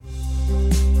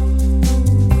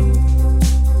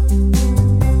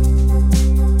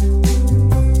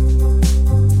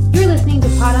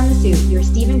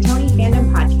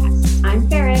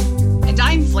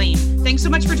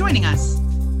joining us.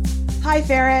 Hi,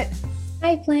 Ferret.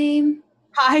 Hi, Flame.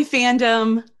 Hi,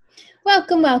 fandom.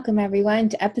 Welcome, everyone,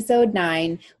 to episode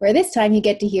 9, where this time you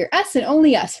get to hear us and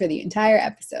only us for the entire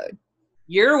episode.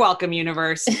 You're welcome,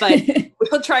 universe, but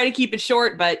we'll try to keep it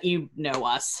short, but you know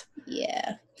us.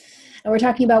 Yeah. And we're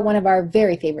talking about one of our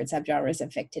very favorite subgenres of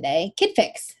fic today, kid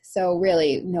fics. So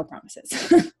really, no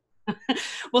promises.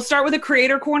 We'll start with a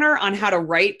creator corner on how to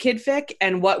write kid fic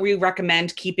and what we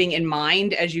recommend keeping in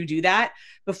mind as you do that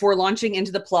before launching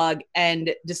into the plug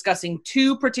and discussing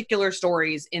 2 particular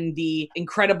stories in the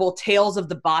incredible Tales of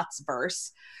the Bots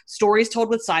verse, Stories Told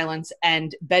with Silence,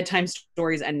 and Bedtime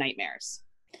Stories and Nightmares.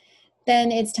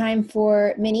 Then it's time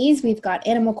for minis. We've got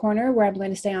Animal Corner, where I'm going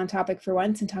to stay on topic for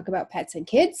once and talk about pets and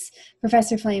kids.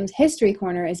 Professor Flame's History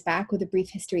Corner is back with a brief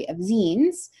history of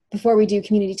zines before we do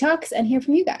community talks and hear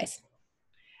from you guys.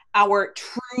 Our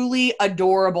truly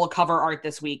adorable cover art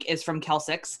this week is from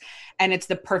Kelsix, and it's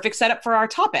the perfect setup for our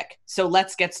topic. So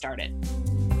let's get started.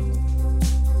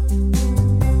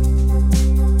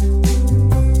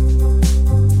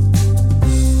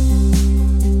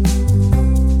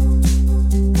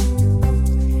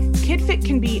 Kid fic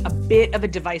can be a bit of a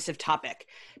divisive topic.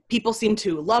 People seem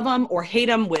to love them or hate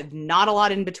them with not a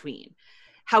lot in between.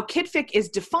 How kid fic is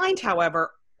defined,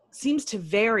 however, seems to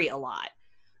vary a lot.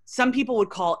 Some people would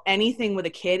call anything with a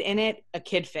kid in it a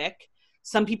kid fic.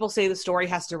 Some people say the story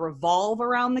has to revolve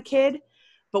around the kid,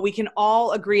 but we can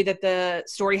all agree that the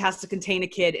story has to contain a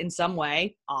kid in some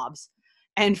way, obvs.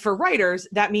 And for writers,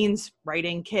 that means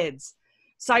writing kids.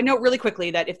 Side note really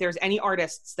quickly that if there's any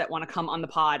artists that want to come on the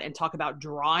pod and talk about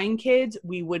drawing kids,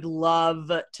 we would love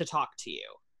to talk to you.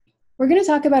 We're going to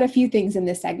talk about a few things in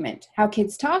this segment: how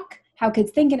kids talk, how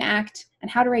kids think and act, and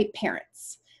how to write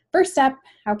parents. First up,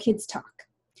 how kids talk.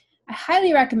 I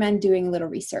highly recommend doing a little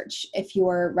research if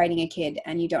you're writing a kid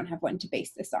and you don't have one to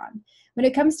base this on. When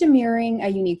it comes to mirroring a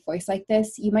unique voice like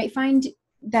this, you might find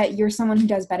that you're someone who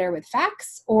does better with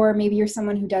facts, or maybe you're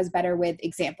someone who does better with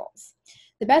examples.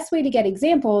 The best way to get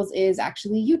examples is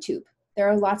actually YouTube. There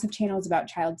are lots of channels about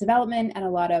child development and a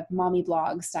lot of mommy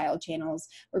blog style channels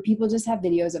where people just have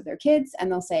videos of their kids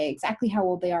and they'll say exactly how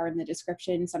old they are in the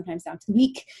description, sometimes down to the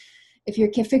week. If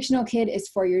your fictional kid is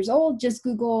 4 years old, just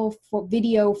Google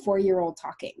video 4-year-old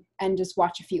talking and just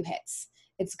watch a few hits.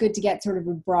 It's good to get sort of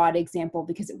a broad example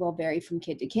because it will vary from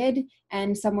kid to kid.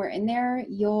 And somewhere in there,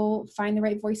 you'll find the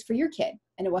right voice for your kid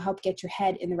and it will help get your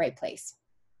head in the right place.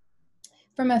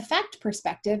 From a fact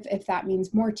perspective, if that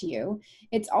means more to you,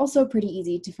 it's also pretty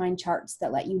easy to find charts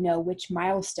that let you know which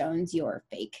milestones your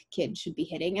fake kid should be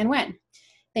hitting and when.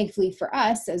 Thankfully for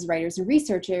us as writers and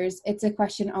researchers, it's a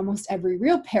question almost every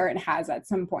real parent has at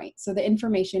some point, so the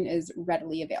information is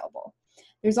readily available.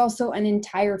 There's also an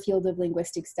entire field of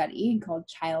linguistic study called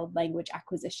child language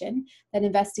acquisition that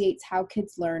investigates how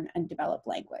kids learn and develop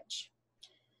language.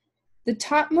 The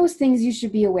topmost things you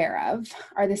should be aware of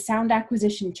are the sound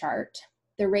acquisition chart,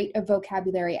 the rate of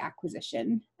vocabulary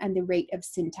acquisition, and the rate of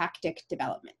syntactic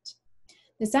development.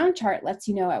 The sound chart lets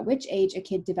you know at which age a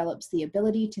kid develops the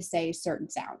ability to say certain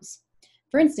sounds.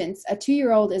 For instance, a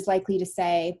 2-year-old is likely to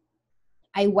say,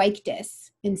 I like this,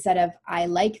 instead of I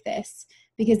like this,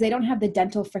 because they don't have the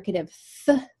dental fricative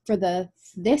th for the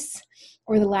this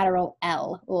or the lateral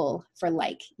l for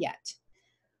like yet.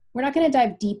 We're not going to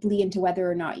dive deeply into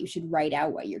whether or not you should write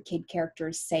out what your kid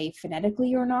characters say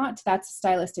phonetically or not. That's a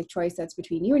stylistic choice that's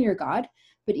between you and your God.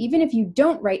 But even if you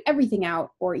don't write everything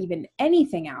out or even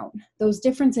anything out, those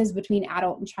differences between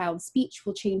adult and child speech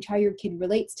will change how your kid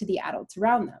relates to the adults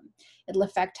around them. It'll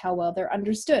affect how well they're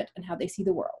understood and how they see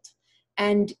the world.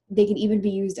 And they can even be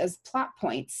used as plot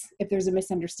points if there's a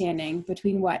misunderstanding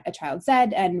between what a child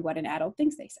said and what an adult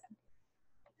thinks they said.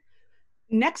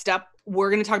 Next up, we're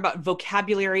going to talk about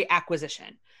vocabulary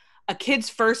acquisition. A kid's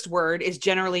first word is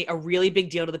generally a really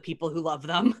big deal to the people who love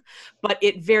them, but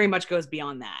it very much goes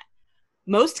beyond that.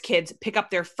 Most kids pick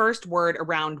up their first word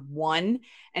around 1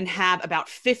 and have about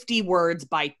 50 words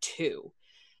by 2.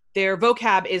 Their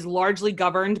vocab is largely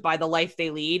governed by the life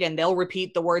they lead, and they'll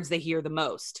repeat the words they hear the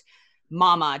most.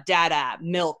 Mama, dada,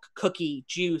 milk, cookie,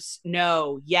 juice,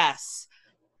 no, yes.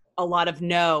 A lot of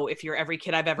no if you're every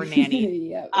kid I've ever nannied.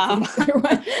 Yeah,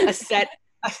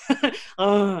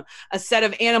 a set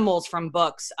of animals from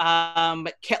books,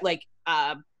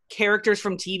 characters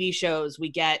from TV shows. We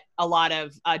get a lot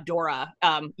of Dora.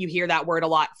 You hear that word a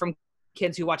lot from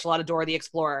kids who watch a lot of Dora the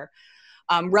Explorer.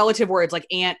 Relative words like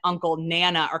aunt, uncle,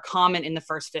 nana are common in the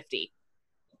first 50.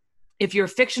 If your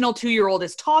fictional 2-year-old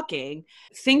is talking,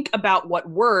 think about what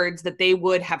words that they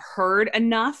would have heard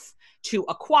enough to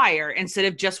acquire instead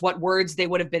of just what words they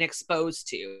would have been exposed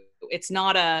to. It's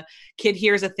not a kid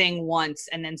hears a thing once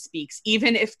and then speaks.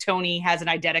 Even if Tony has an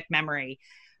eidetic memory,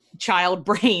 child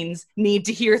brains need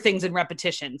to hear things in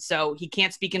repetition. So he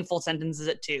can't speak in full sentences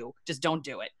at 2. Just don't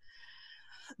do it.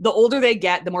 The older they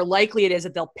get, the more likely it is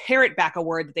that they'll parrot back a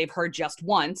word that they've heard just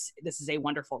once. This is a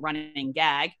wonderful running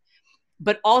gag.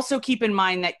 But also keep in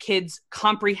mind that kids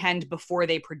comprehend before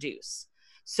they produce.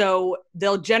 So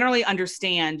they'll generally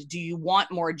understand, do you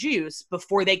want more juice,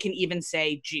 before they can even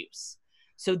say juice.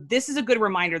 So this is a good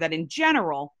reminder that in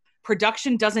general,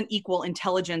 production doesn't equal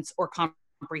intelligence or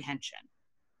comprehension.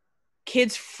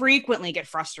 Kids frequently get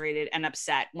frustrated and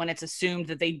upset when it's assumed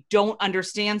that they don't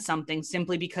understand something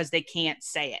simply because they can't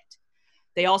say it.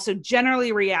 They also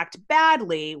generally react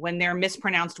badly when their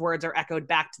mispronounced words are echoed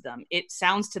back to them. It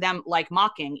sounds to them like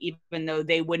mocking, even though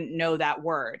they wouldn't know that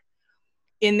word.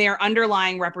 In their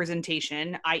underlying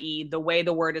representation, i.e. the way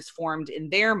the word is formed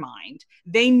in their mind,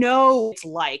 they know it's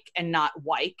like and not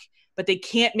like, but they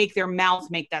can't make their mouth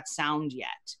make that sound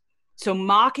yet. So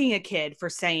mocking a kid for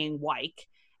saying like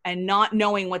and not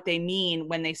knowing what they mean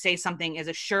when they say something is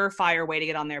a surefire way to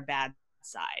get on their bad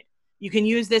side. You can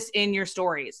use this in your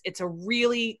stories. It's a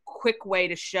really quick way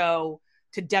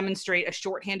to demonstrate a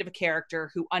shorthand of a character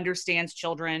who understands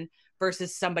children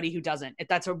versus somebody who doesn't.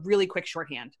 That's a really quick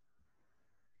shorthand.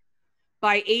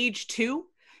 By age 2,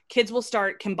 kids will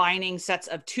start combining sets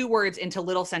of 2 words into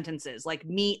little sentences, like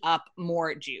me up,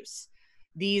 more juice.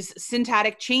 These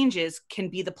syntactic changes can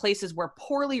be the places where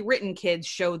poorly written kids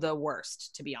show the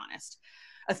worst, to be honest.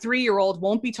 A 3-year-old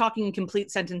won't be talking in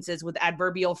complete sentences with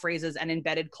adverbial phrases and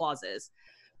embedded clauses,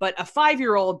 but a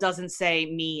 5-year-old doesn't say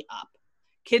me up.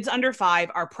 Kids under 5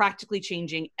 are practically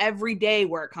changing every day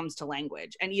where it comes to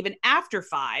language. And even after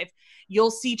 5,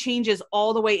 you'll see changes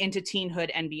all the way into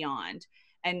teenhood and beyond.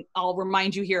 And I'll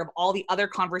remind you here of all the other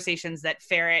conversations that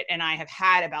Ferret and I have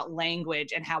had about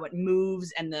language and how it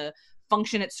moves and the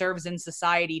function it serves in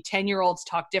society. 10-year-olds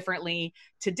talk differently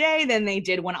today than they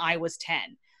did when I was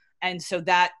 10. And so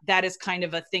that is kind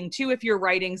of a thing too. If you're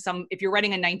writing a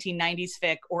 1990s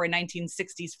fic or a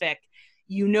 1960s fic,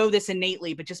 you know this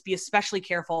innately, but just be especially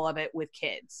careful of it with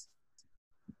kids.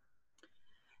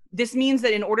 This means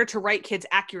that in order to write kids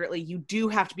accurately, you do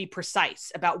have to be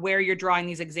precise about where you're drawing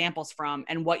these examples from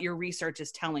and what your research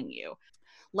is telling you.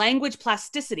 Language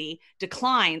plasticity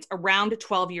declines around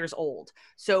 12 years old.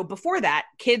 So before that,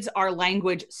 kids are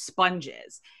language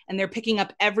sponges, and they're picking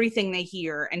up everything they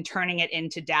hear and turning it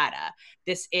into data.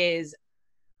 This is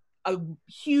a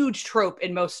huge trope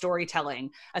in most storytelling,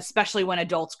 especially when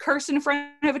adults curse in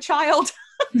front of a child.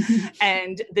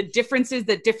 And the differences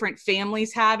that different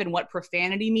families have and what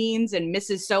profanity means. And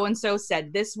Mrs. So-and-so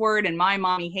said this word and my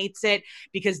mommy hates it,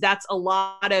 because that's a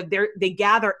lot of they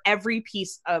gather every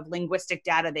piece of linguistic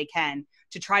data they can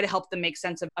to try to help them make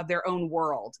sense of their own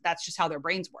world. That's just how their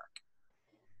brains work.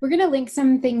 We're going to link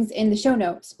some things in the show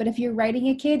notes, but if you're writing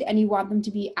a kid and you want them to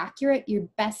be accurate, your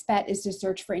best bet is to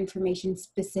search for information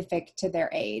specific to their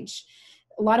age.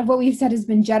 A lot of what we've said has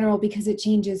been general because it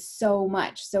changes so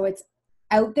much. So it's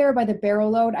out there by the barrel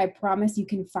load. I promise you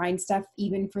can find stuff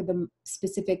even for the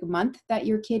specific month that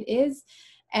your kid is.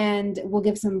 And we'll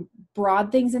give some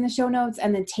broad things in the show notes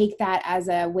and then take that as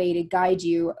a way to guide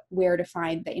you where to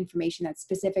find the information that's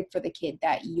specific for the kid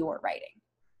that you're writing.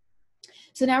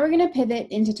 So now we're going to pivot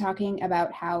into talking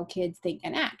about how kids think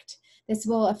and act. This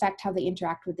will affect how they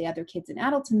interact with the other kids and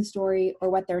adults in the story, or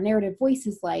what their narrative voice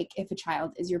is like if a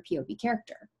child is your POV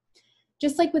character.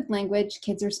 Just like with language,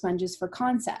 kids are sponges for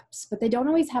concepts, but they don't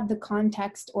always have the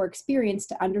context or experience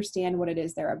to understand what it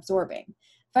is they're absorbing.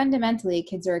 Fundamentally,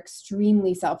 kids are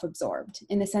extremely self-absorbed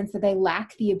in the sense that they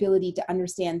lack the ability to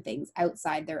understand things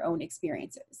outside their own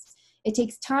experiences. It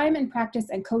takes time and practice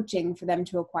and coaching for them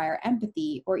to acquire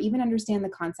empathy or even understand the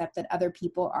concept that other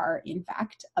people are, in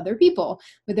fact, other people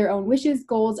with their own wishes,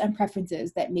 goals, and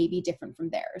preferences that may be different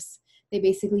from theirs. They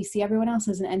basically see everyone else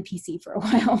as an NPC for a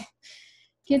while.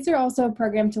 Kids are also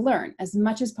programmed to learn as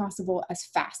much as possible, as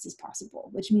fast as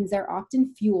possible, which means they're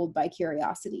often fueled by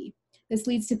curiosity. This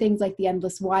leads to things like the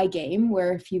endless why game,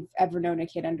 where if you've ever known a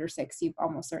kid under 6, you've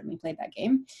almost certainly played that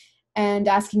game. And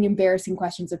asking embarrassing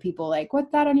questions of people like,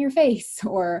 what's that on your face?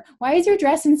 Or why is your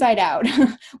dress inside out?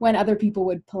 When other people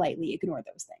would politely ignore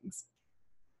those things.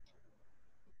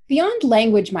 Beyond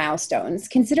language milestones,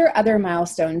 consider other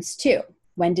milestones too.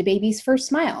 When do babies first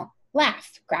smile,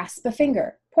 laugh, grasp a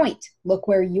finger, point, look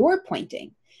where you're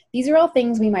pointing? These are all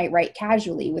things we might write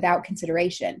casually without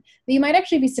consideration, but you might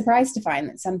actually be surprised to find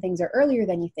that some things are earlier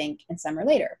than you think and some are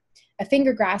later. A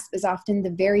finger grasp is often the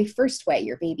very first way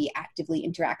your baby actively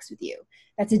interacts with you.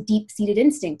 That's a deep-seated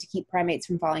instinct to keep primates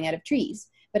from falling out of trees,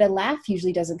 but a laugh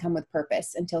usually doesn't come with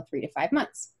purpose until 3 to 5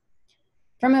 months.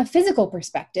 From a physical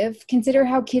perspective, consider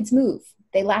how kids move.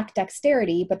 They lack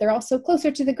dexterity, but they're also closer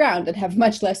to the ground and have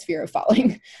much less fear of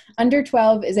falling. Under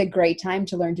 12 is a great time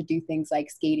to learn to do things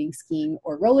like skating, skiing,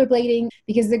 or rollerblading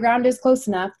because the ground is close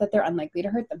enough that they're unlikely to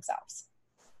hurt themselves.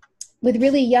 With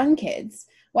really young kids,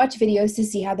 watch videos to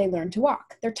see how they learn to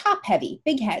walk. They're top-heavy,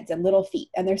 big heads and little feet,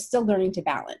 and they're still learning to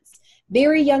balance.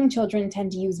 Very young children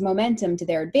tend to use momentum to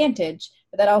their advantage,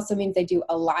 but that also means they do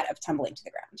a lot of tumbling to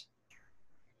the ground.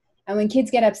 And when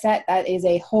kids get upset, that is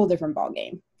a whole different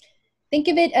ballgame. Think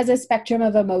of it as a spectrum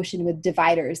of emotion with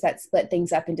dividers that split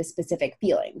things up into specific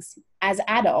feelings. As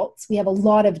adults, we have a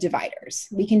lot of dividers.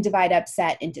 We can divide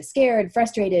upset into scared,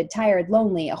 frustrated, tired,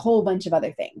 lonely, a whole bunch of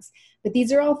other things. But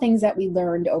these are all things that we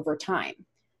learned over time.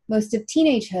 Most of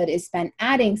teenagehood is spent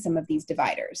adding some of these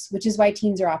dividers, which is why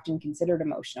teens are often considered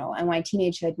emotional and why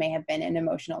teenagehood may have been an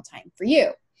emotional time for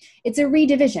you. It's a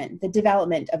redivision, the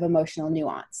development of emotional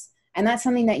nuance. And that's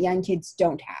something that young kids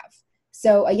don't have.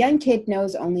 So a young kid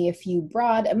knows only a few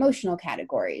broad emotional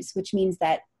categories, which means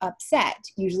that upset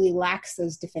usually lacks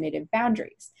those definitive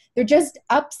boundaries. They're just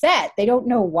upset. They don't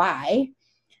know why.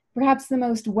 Perhaps the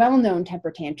most well-known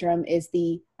temper tantrum is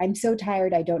the "I'm so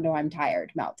tired, I don't know I'm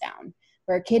tired" meltdown,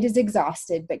 where a kid is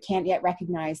exhausted but can't yet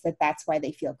recognize that that's why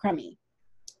they feel crummy.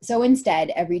 So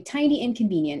instead, every tiny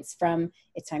inconvenience from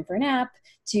 "it's time for a nap"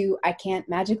 to "I can't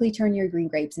magically turn your green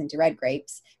grapes into red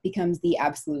grapes" becomes the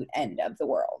absolute end of the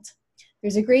world.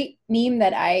 There's a great meme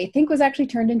that I think was actually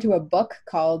turned into a book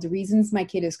called "Reasons My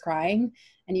Kid is Crying,"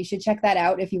 and you should check that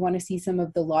out if you want to see some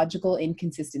of the logical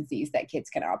inconsistencies that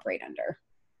kids can operate under.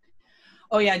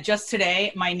 Oh yeah, just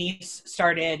today, my niece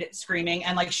started screaming,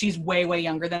 and like she's way, way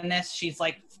younger than this. She's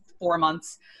like 4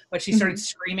 months, but she started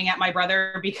screaming at my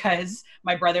brother because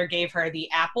my brother gave her the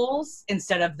apples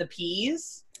instead of the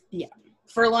peas. Yeah.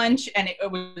 For lunch, and it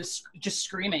was just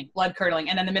screaming, blood curdling.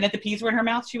 And then the minute the peas were in her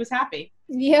mouth, she was happy.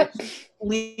 Yep. Which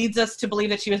leads us to believe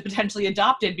that she was potentially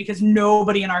adopted because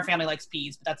nobody in our family likes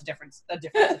peas, but that's a difference.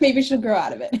 Maybe she'll grow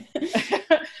out of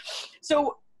it.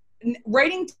 So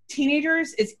writing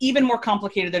teenagers is even more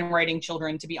complicated than writing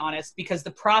children, to be honest, because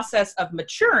the process of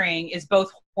maturing is both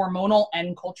hormonal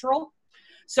and cultural.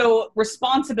 So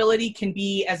responsibility can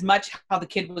be as much how the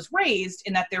kid was raised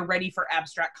in that they're ready for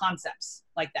abstract concepts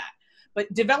like that.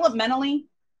 But developmentally,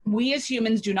 we as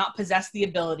humans do not possess the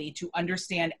ability to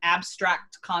understand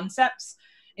abstract concepts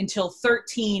until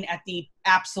 13 at the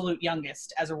absolute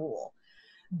youngest, as a rule.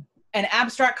 And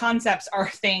abstract concepts are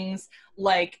things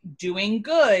like doing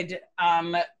good,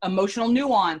 emotional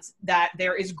nuance, that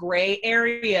there is gray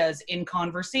areas in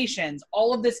conversations.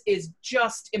 All of this is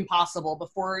just impossible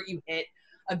before you hit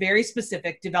a very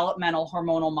specific developmental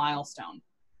hormonal milestone.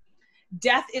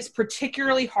 Death is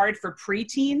particularly hard for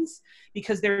preteens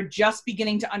because they're just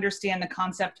beginning to understand the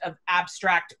concept of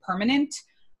abstract permanent,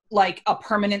 like a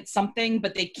permanent something,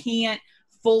 but they can't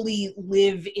fully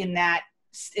live in that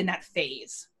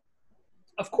phase.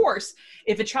 Of course,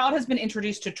 if a child has been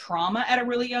introduced to trauma at a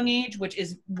really young age, which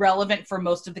is relevant for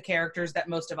most of the characters that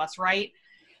most of us write,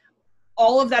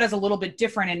 all of that is a little bit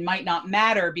different and might not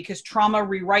matter because trauma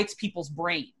rewrites people's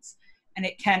brains. And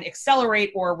it can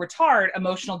accelerate or retard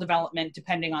emotional development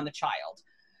depending on the child.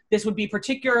 This would be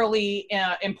particularly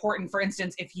important, for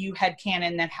instance, if you had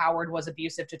canon that Howard was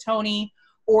abusive to Tony,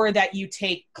 or that you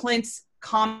take Clint's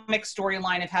comic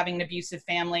storyline of having an abusive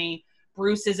family,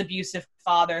 Bruce's abusive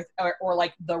father, or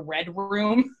like the Red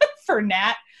Room for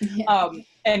Nat,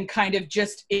 and kind of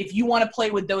just, if you want to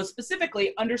play with those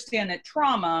specifically, understand that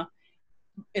trauma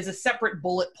is a separate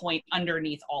bullet point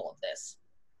underneath all of this.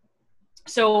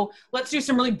 So let's do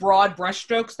some really broad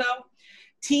brushstrokes, though.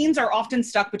 Teens are often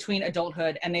stuck between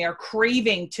adulthood and they are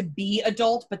craving to be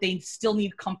adult, but they still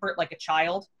need comfort like a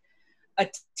child. A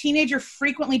teenager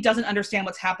frequently doesn't understand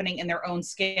what's happening in their own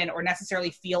skin or necessarily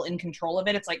feel in control of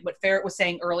it. It's like what Ferret was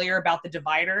saying earlier about the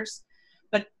dividers.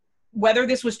 But whether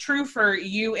this was true for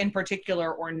you in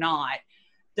particular or not,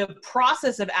 the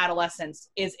process of adolescence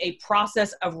is a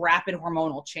process of rapid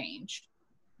hormonal change.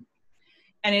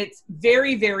 And it's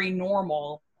very, very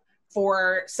normal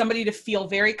for somebody to feel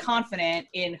very confident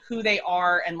in who they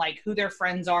are and like who their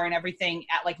friends are and everything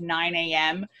at like 9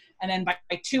 a.m. And then by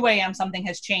 2 a.m. something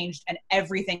has changed and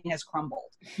everything has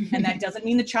crumbled. And that doesn't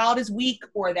mean the child is weak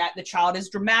or that the child is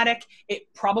dramatic.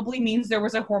 It probably means there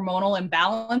was a hormonal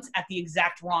imbalance at the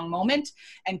exact wrong moment.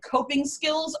 And coping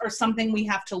skills are something we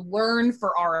have to learn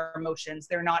for our emotions.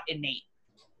 They're not innate.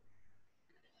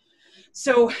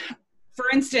 So, for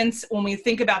instance, when we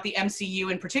think about the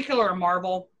MCU in particular, or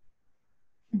Marvel,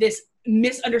 this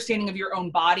misunderstanding of your own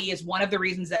body is one of the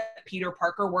reasons that Peter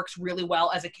Parker works really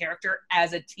well as a character,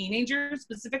 as a teenager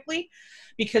specifically,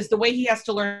 because the way he has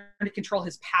to learn to control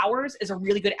his powers is a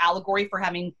really good allegory for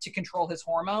having to control his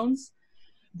hormones.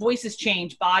 Voices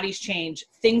change, bodies change,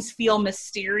 things feel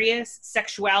mysterious,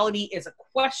 sexuality is a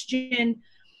question.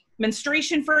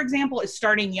 Menstruation, for example, is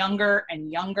starting younger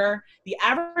and younger. The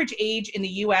average age in the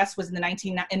US was in the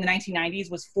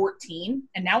 1990s was 14,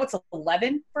 and now it's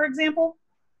 11, for example.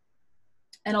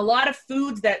 And a lot of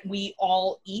foods that we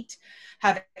all eat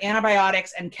have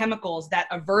antibiotics and chemicals that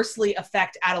adversely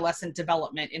affect adolescent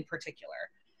development in particular.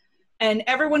 And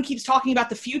everyone keeps talking about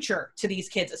the future to these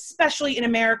kids, especially in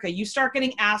America. You start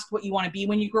getting asked what you want to be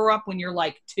when you grow up when you're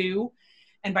like 2.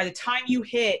 And by the time you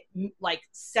hit like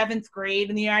 7th grade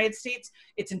in the United States,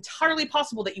 it's entirely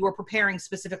possible that you are preparing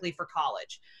specifically for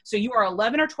college. So you are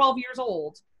 11 or 12 years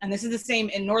old. And this is the same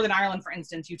in Northern Ireland, for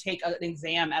instance. You take an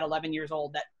exam at 11 years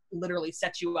old that literally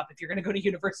sets you up if you're going to go to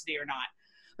university or not.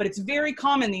 But it's very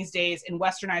common these days in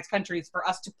westernized countries for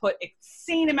us to put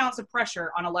insane amounts of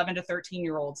pressure on 11 to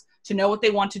 13-year-olds to know what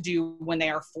they want to do when they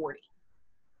are 40.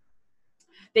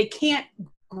 They can't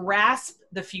grasp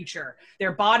the future.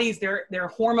 Their bodies, their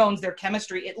hormones, their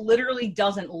chemistry, it literally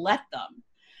doesn't let them.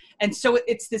 And so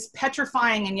it's this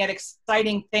petrifying and yet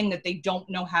exciting thing that they don't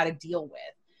know how to deal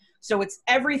with. So it's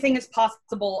everything is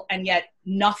possible and yet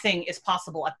nothing is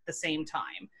possible at the same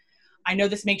time. I know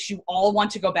this makes you all want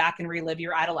to go back and relive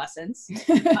your adolescence.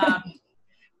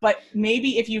 But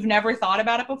maybe if you've never thought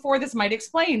about it before, this might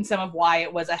explain some of why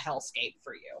it was a hellscape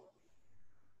for you.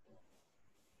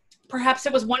 Perhaps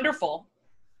it was wonderful.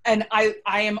 And I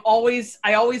always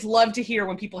love to hear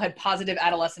when people had positive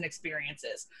adolescent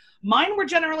experiences. Mine were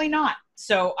generally not.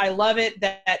 So I love it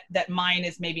that mine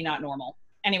is maybe not normal.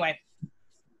 Anyway,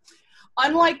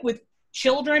 unlike with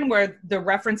children where the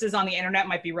references on the internet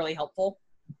might be really helpful,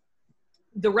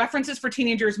 the references for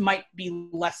teenagers might be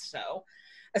less so,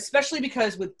 especially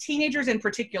because with teenagers in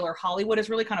particular, Hollywood has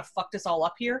really kind of fucked us all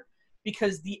up here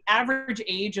because the average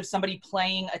age of somebody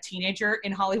playing a teenager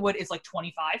in Hollywood is like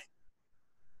 25.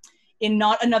 In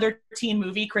Not Another Teen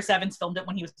Movie, Chris Evans filmed it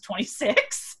when he was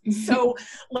 26. So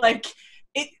like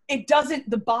it doesn't,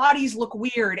 the bodies look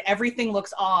weird. Everything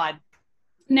looks odd.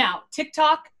 Now,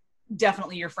 TikTok,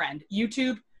 definitely your friend.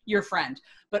 YouTube, your friend.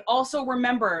 But also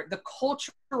remember the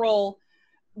cultural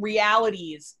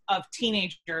realities of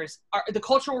teenagers the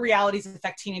cultural realities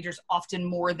affect teenagers often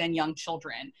more than young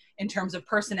children in terms of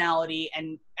personality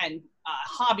and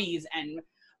hobbies and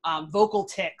vocal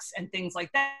tics and things like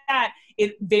that.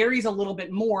 It varies a little bit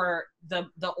more the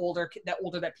older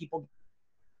that people.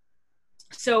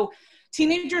 So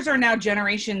teenagers are now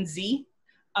Generation Z.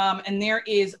 And there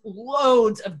is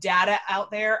loads of data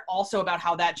out there also about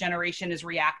how that generation is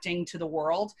reacting to the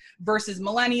world versus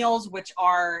millennials, which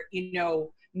are,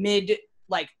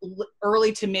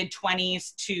 early to mid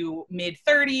 20s to mid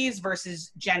 30s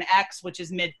versus Gen X, which is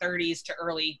mid 30s to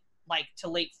early, to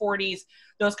late 40s,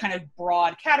 those kind of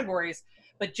broad categories.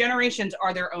 But generations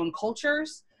are their own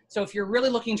cultures. So if you're really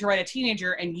looking to write a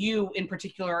teenager and you in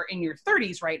particular are in your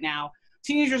 30s right now,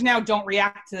 teenagers now don't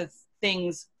react to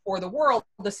things or the world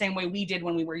the same way we did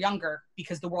when we were younger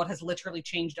because the world has literally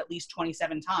changed at least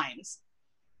 27 times.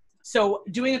 So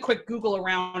doing a quick Google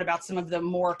around about some of the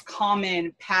more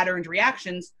common patterned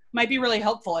reactions might be really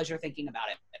helpful as you're thinking about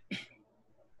it.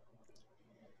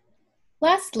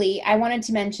 Lastly, I wanted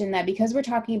to mention that because we're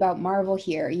talking about Marvel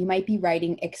here, you might be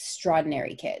writing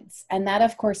extraordinary kids. And that,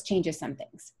 of course, changes some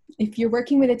things. If you're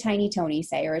working with a tiny Tony,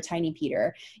 say, or a tiny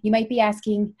Peter, you might be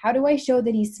asking, how do I show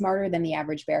that he's smarter than the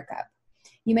average bear cub?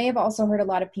 You may have also heard a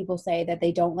lot of people say that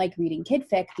they don't like reading kid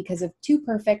fic because of too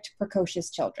perfect,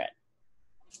 precocious children.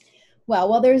 Well,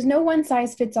 while there's no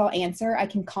one-size-fits-all answer, I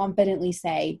can confidently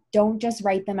say, don't just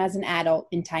write them as an adult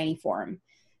in tiny form.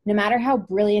 No matter how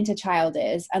brilliant a child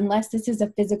is, unless this is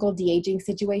a physical de-aging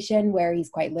situation where he's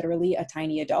quite literally a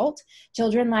tiny adult,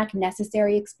 children lack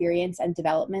necessary experience and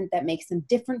development that makes them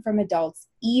different from adults,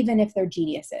 even if they're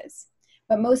geniuses.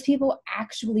 What most people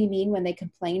actually mean when they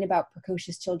complain about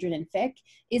precocious children in fic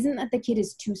isn't that the kid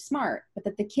is too smart, but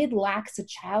that the kid lacks a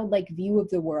childlike view of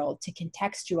the world to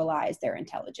contextualize their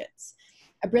intelligence.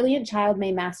 A brilliant child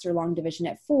may master long division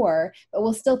at 4, but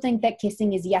will still think that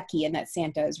kissing is yucky and that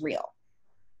Santa is real.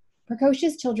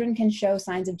 Precocious children can show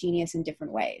signs of genius in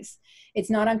different ways. It's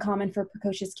not uncommon for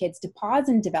precocious kids to pause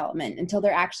in development until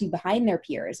they're actually behind their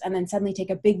peers and then suddenly take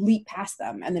a big leap past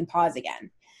them and then pause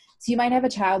again. So you might have a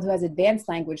child who has advanced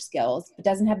language skills, but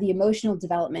doesn't have the emotional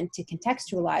development to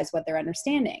contextualize what they're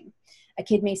understanding. A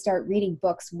kid may start reading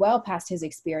books well past his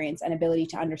experience and ability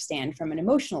to understand from an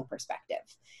emotional perspective.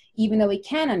 Even though he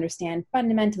can understand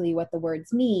fundamentally what the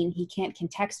words mean, he can't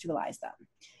contextualize them.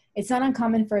 It's not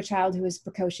uncommon for a child who is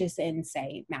precocious in,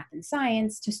 say, math and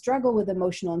science to struggle with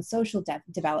emotional and social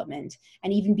development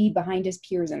and even be behind his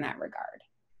peers in that regard.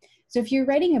 So if you're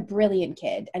writing a brilliant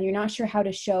kid and you're not sure how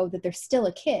to show that they're still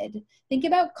a kid, think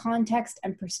about context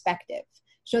and perspective.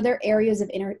 Show their areas of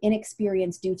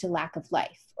inexperience due to lack of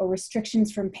life, or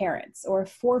restrictions from parents, or a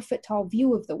 4-foot-tall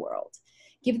view of the world.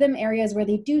 Give them areas where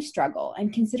they do struggle,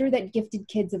 and consider that gifted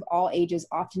kids of all ages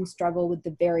often struggle with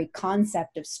the very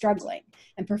concept of struggling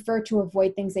and prefer to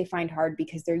avoid things they find hard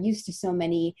because they're used to so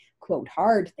many, quote,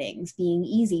 hard things being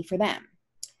easy for them.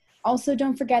 Also,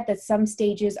 don't forget that some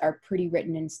stages are pretty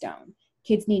written in stone.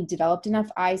 Kids need developed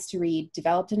enough eyes to read,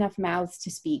 developed enough mouths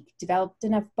to speak, developed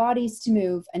enough bodies to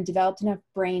move, and developed enough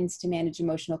brains to manage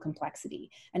emotional complexity.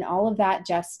 And all of that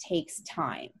just takes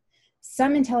time.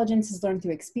 Some intelligence is learned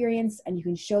through experience, and you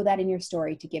can show that in your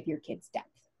story to give your kids depth.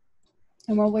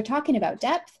 And while we're talking about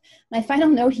depth, my final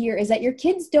note here is that your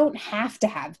kids don't have to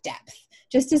have depth,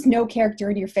 just as no character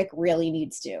in your fic really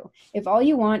needs to. If all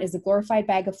you want is a glorified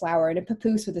bag of flour and a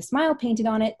papoose with a smile painted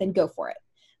on it, then go for it.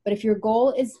 But if your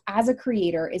goal is, as a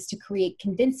creator, is to create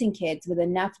convincing kids with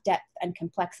enough depth and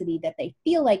complexity that they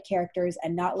feel like characters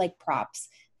and not like props,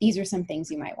 these are some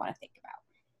things you might want to think about.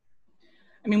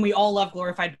 I mean, we all love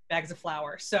glorified bags of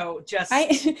flour. So just...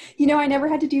 I never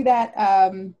had to do that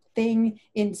thing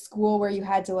in school where you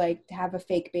had to like have a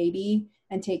fake baby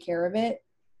and take care of it.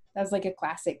 That was like a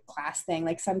classic class thing.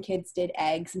 Like some kids did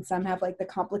eggs and some have like the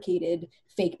complicated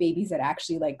fake babies that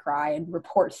actually like cry and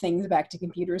report things back to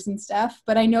computers and stuff.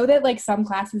 But I know that like some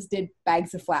classes did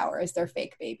bags of flour as their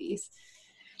fake babies.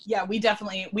 Yeah,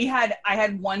 I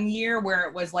had one year where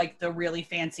it was like the really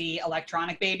fancy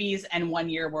electronic babies and one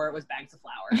year where it was bags of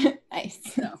flour. Nice.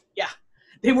 So, yeah.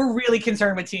 They were really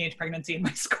concerned with teenage pregnancy in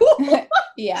my school.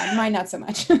 Yeah, mine not so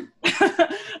much.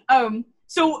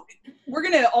 So we're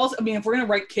going to also, I mean, if we're going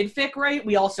to write kid fic, right,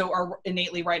 we also are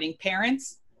innately writing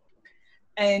parents.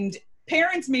 And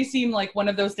parents may seem like one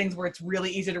of those things where it's really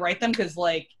easy to write them because,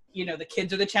 like, you know, the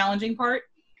kids are the challenging part.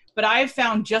 But I've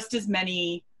found just as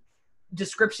many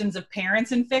descriptions of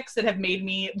parents in fics that have made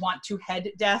me want to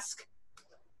head desk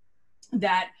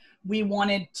that we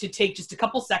wanted to take just a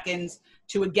couple seconds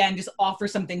to, again, just offer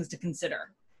some things to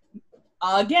consider.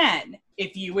 Again,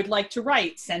 if you would like to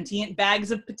write sentient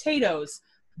bags of potatoes,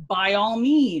 by all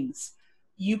means,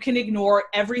 you can ignore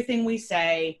everything we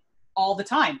say all the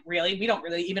time. Really, we don't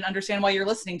really even understand why you're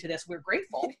listening to this. We're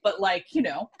grateful, but like, you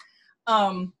know,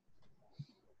 all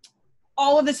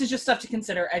of this is just stuff to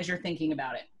consider as you're thinking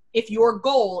about it. If your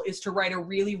goal is to write a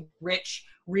really rich,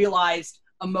 realized,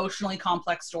 emotionally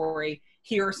complex story,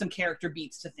 here are some character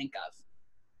beats to think of.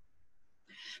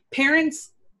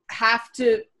 Parents have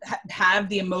to have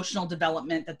the emotional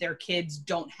development that their kids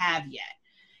don't have yet.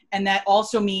 And that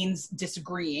also means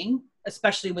disagreeing,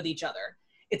 especially with each other.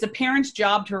 It's a parent's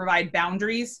job to provide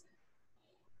boundaries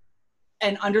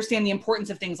and understand the importance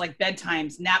of things like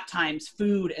bedtimes, nap times,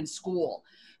 food, and school.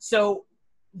 So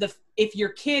if your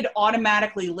kid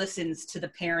automatically listens to the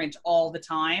parent all the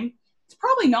time, it's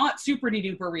probably not super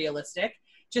duper realistic.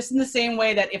 Just in the same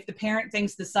way that if the parent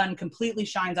thinks the sun completely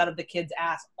shines out of the kid's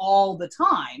ass all the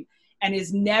time and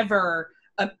is never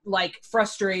like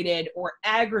frustrated or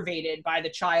aggravated by the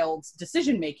child's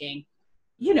decision-making,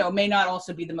 you know, may not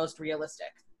also be the most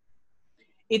realistic.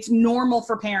 It's normal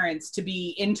for parents to be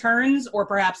interns or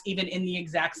perhaps even in the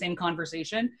exact same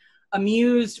conversation,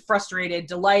 amused, frustrated,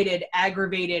 delighted,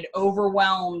 aggravated,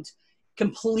 overwhelmed,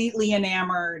 completely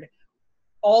enamored,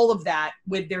 all of that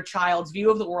with their child's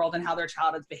view of the world and how their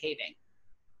child is behaving.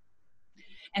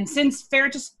 And since Fair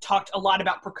just talked a lot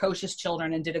about precocious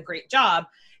children and did a great job,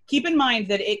 keep in mind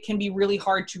that it can be really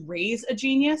hard to raise a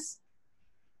genius.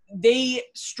 They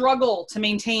struggle to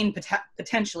maintain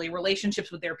potentially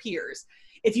relationships with their peers.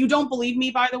 If you don't believe me,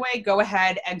 by the way, go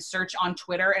ahead and search on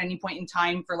Twitter at any point in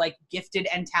time for like gifted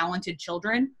and talented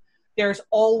children. There's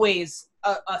always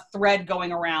a thread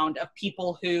going around of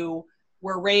people who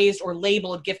were raised or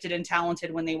labeled gifted and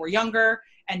talented when they were younger.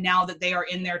 And now that they are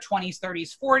in their 20s,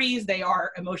 30s, 40s, they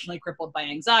are emotionally crippled by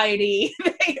anxiety.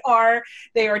 They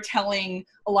are telling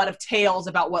a lot of tales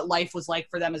about what life was like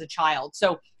for them as a child.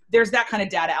 So there's that kind of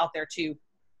data out there too.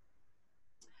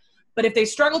 But if they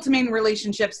struggle to maintain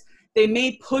relationships, they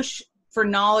may push for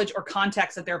knowledge or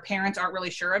context that their parents aren't really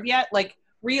sure of yet. Like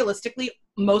realistically,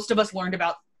 most of us learned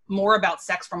more about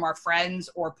sex from our friends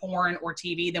or porn or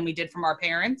TV than we did from our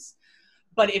parents.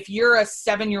 But if you're a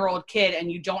 7-year-old kid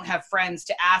and you don't have friends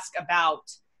to ask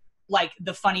about like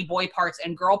the funny boy parts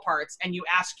and girl parts, and you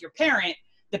ask your parent,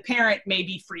 the parent may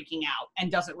be freaking out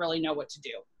and doesn't really know what to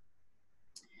do.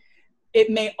 It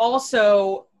may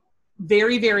also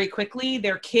very, very quickly,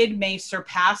 their kid may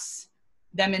surpass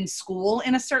them in school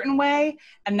in a certain way.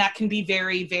 And that can be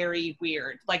very, very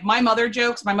weird. Like my mother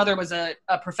jokes, my mother was a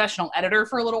professional editor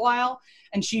for a little while.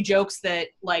 And she jokes that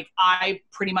like I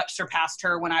pretty much surpassed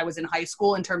her when I was in high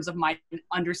school in terms of my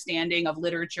understanding of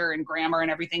literature and grammar and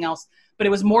everything else. But it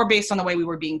was more based on the way we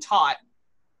were being taught.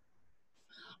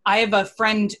 I have a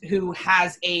friend who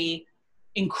has a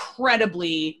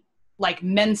incredibly like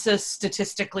Mensa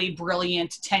statistically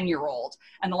brilliant 10-year-old.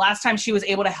 And the last time she was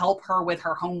able to help her with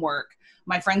her homework,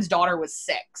 my friend's daughter was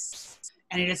 6.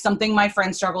 And it is something my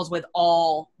friend struggles with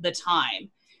all the time.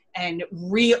 And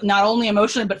not only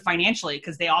emotionally, but financially,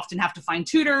 because they often have to find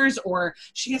tutors, or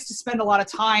she has to spend a lot of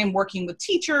time working with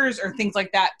teachers or things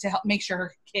like that to help make sure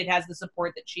her kid has the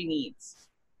support that she needs.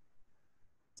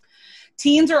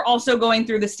 Teens are also going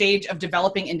through the stage of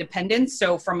developing independence.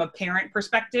 So from a parent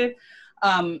perspective,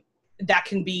 that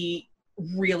can be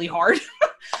really hard.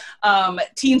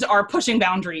 Teens are pushing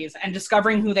boundaries and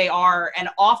discovering who they are, and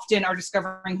often are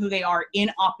discovering who they are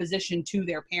in opposition to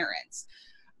their parents.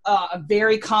 A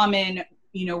very common,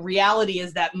 reality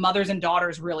is that mothers and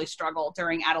daughters really struggle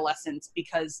during adolescence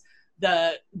because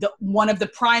the one of the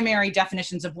primary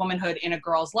definitions of womanhood in a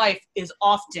girl's life is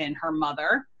often her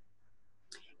mother,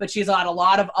 but she's got a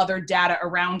lot of other data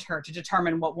around her to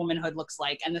determine what womanhood looks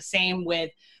like. And the same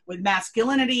with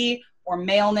masculinity or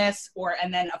maleness,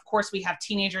 and then of course we have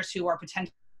teenagers who are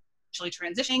potentially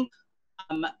transitioning,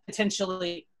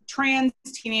 potentially trans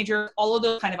teenagers, all of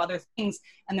those kind of other things,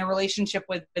 and their relationship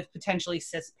with potentially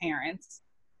cis parents.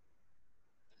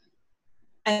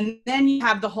 And then you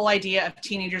have the whole idea of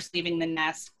teenagers leaving the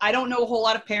nest. I don't know a whole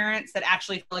lot of parents that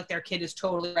actually feel like their kid is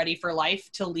totally ready for life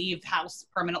to leave house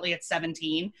permanently at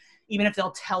 17. Even if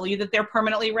they'll tell you that they're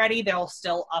permanently ready, they'll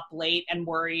still up late and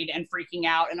worried and freaking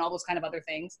out and all those kind of other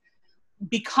things.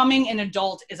 Becoming an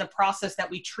adult is a process that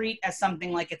we treat as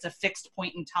something like it's a fixed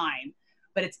point in time,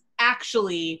 but it's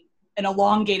actually an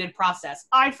elongated process.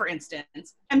 I, for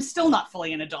instance, am still not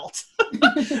fully an adult,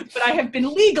 but I have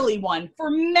been legally one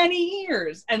for many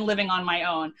years and living on my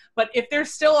own. But if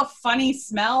there's still a funny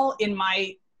smell in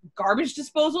my garbage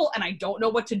disposal and I don't know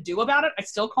what to do about it, I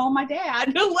still call my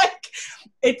dad. Like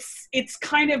it's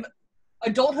kind of,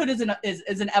 adulthood is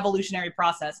an evolutionary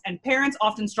process, and parents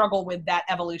often struggle with that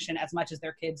evolution as much as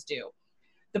their kids do.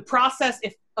 The process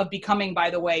of becoming, by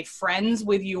the way, friends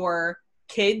with your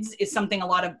kids is something a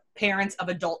lot of parents of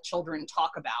adult children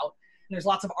talk about. And there's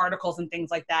lots of articles and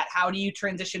things like that. How do you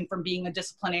transition from being a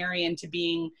disciplinarian to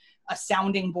being a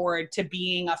sounding board to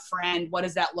being a friend? What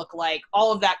does that look like?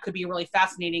 All of that could be really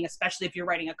fascinating, especially if you're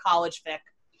writing a college fic.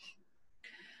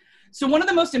 So one of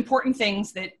the most important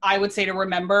things that I would say to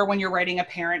remember when you're writing a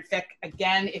parent fic,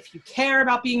 again, if you care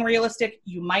about being realistic,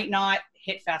 you might not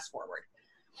hit fast forward,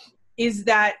 is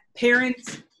that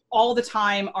parents all the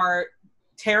time are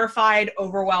terrified,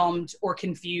 overwhelmed, or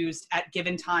confused at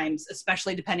given times,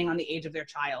 especially depending on the age of their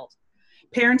child.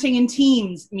 Parenting in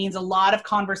teens means a lot of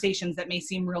conversations that may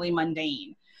seem really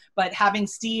mundane, but having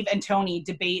Steve and Tony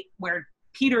debate where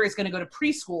Peter is going to go to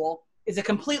preschool is a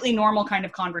completely normal kind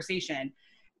of conversation.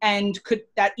 And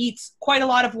that eats quite a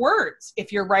lot of words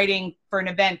if you're writing for an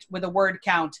event with a word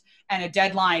count and a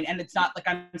deadline, and it's not like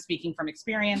I'm speaking from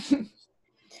experience.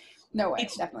 No way,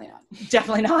 definitely not.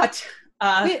 Definitely not.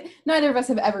 Neither of us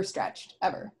have ever stretched,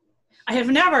 ever. I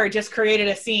have never just created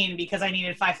a scene because I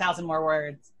needed 5,000 more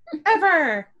words.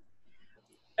 Ever.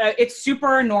 It's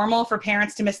super normal for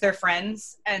parents to miss their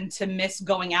friends and to miss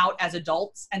going out as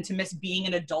adults and to miss being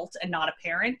an adult and not a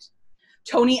parent.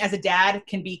 Tony, as a dad,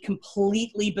 can be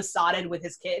completely besotted with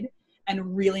his kid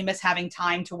and really miss having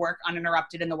time to work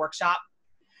uninterrupted in the workshop.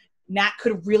 Nat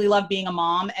could really love being a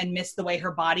mom and miss the way her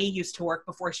body used to work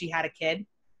before she had a kid.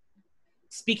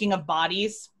 Speaking of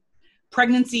bodies,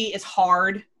 pregnancy is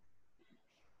hard.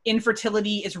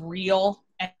 Infertility is real,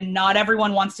 and not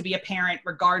everyone wants to be a parent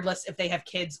regardless if they have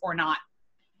kids or not.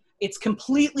 It's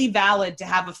completely valid to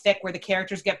have a fic where the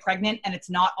characters get pregnant and it's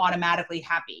not automatically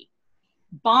happy.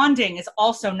 Bonding is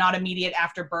also not immediate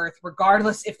after birth,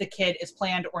 regardless if the kid is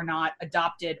planned or not,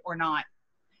 adopted or not.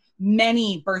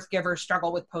 Many birth givers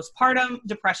struggle with postpartum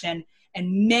depression,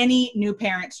 and many new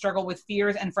parents struggle with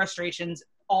fears and frustrations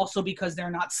also because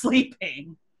they're not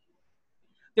sleeping.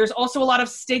 There's also a lot of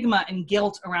stigma and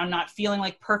guilt around not feeling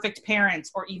like perfect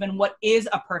parents or even what is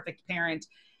a perfect parent.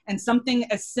 And something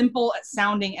as simple as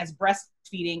sounding as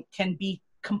breastfeeding can be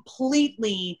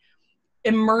completely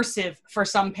immersive for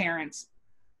some parents,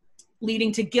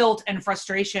 leading to guilt and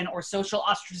frustration or social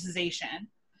ostracization.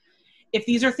 If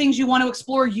these are things you want to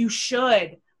explore, you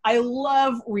should. I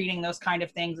love reading those kind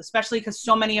of things, especially because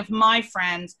so many of my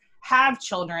friends have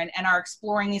children and are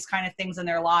exploring these kind of things in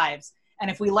their lives. And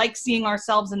if we like seeing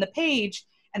ourselves in the page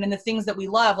and in the things that we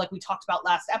love, like we talked about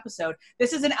last episode,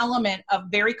 this is an element of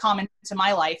very common to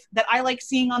my life that I like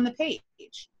seeing on the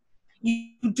page.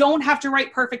 You don't have to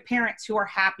write perfect parents who are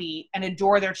happy and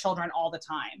adore their children all the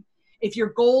time. If your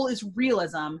goal is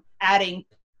realism, adding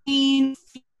pain,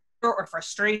 fear, or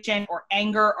frustration, or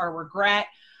anger, or regret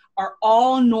are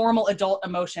all normal adult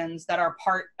emotions that are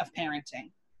part of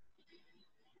parenting.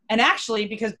 And actually,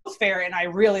 because both Farrah and I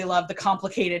really love the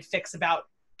complicated fics about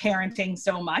parenting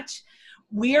so much,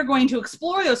 we are going to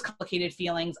explore those complicated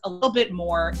feelings a little bit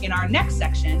more in our next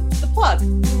section, The Plug.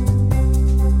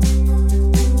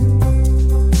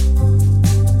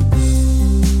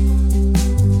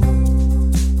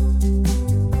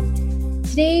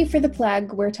 Today for The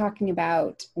Plug, we're talking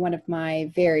about one of my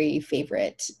very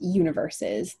favorite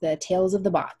universes, the Tales of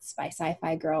the Bots by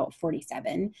Sci-Fi Girl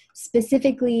 47,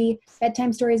 specifically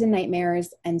Bedtime Stories and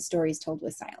Nightmares and Stories Told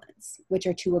with Silence, which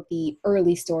are two of the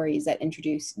early stories that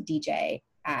introduce DJ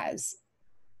as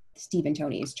Steve and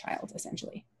Tony's child,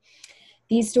 essentially.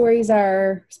 These stories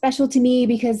are special to me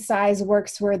because Sci's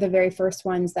works were the very first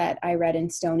ones that I read in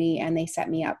Stony, and they set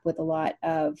me up with a lot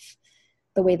of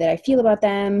the way that I feel about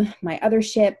them, my other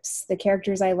ships, the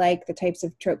characters I like, the types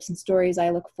of tropes and stories I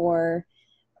look for.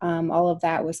 All of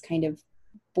that was kind of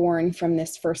born from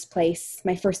this first place.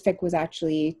 My first fic was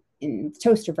actually in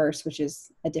Toasterverse, which is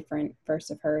a different verse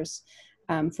of hers,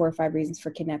 4 or 5 Reasons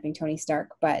for Kidnapping Tony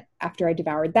Stark. But after I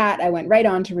devoured that, I went right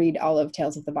on to read all of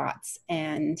Tales of the Bots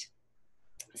and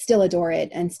still adore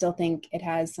it and still think it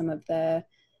has some of the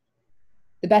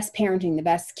best parenting, the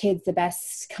best kids, the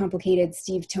best complicated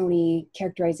Steve Tony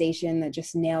characterization that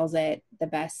just nails it, the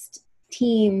best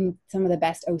team, some of the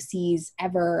best OCs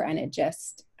ever. And it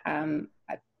just, I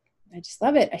just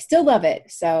love it. I still love it.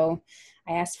 So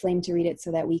I asked Flame to read it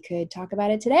so that we could talk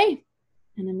about it today.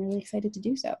 And I'm really excited to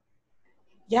do so.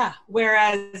 Yeah.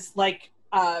 Whereas like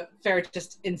Farrah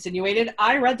just insinuated,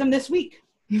 I read them this week.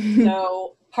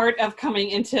 So part of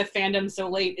coming into fandom so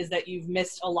late is that you've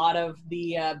missed a lot of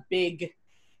the big,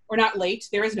 or not late,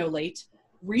 there is no late,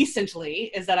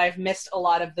 recently is that I've missed a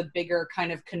lot of the bigger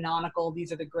kind of canonical,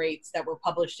 these are the greats that were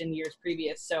published in years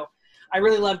previous. So I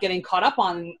really love getting caught up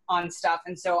on stuff.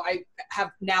 And so I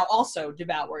have now also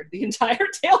devoured the entire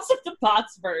Tales of the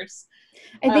Bots verse.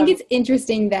 I think it's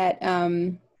interesting that, I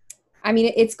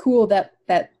mean, it's cool that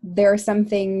there are some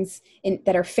things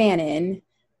that are fanon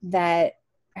that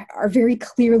are very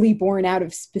clearly born out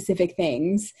of specific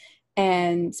things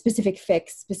and specific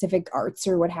fics, specific arts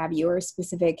or what have you, or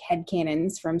specific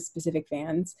headcanons from specific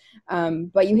fans.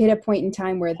 But you hit a point in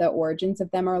time where the origins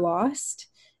of them are lost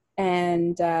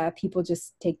and people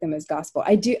just take them as gospel.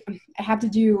 I have to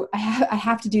do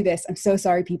this. I'm so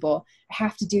sorry, people. I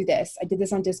have to do this. I did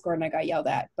this on Discord and I got yelled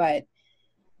at, but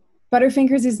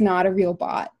Butterfingers is not a real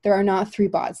bot. There are not 3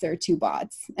 bots, there are 2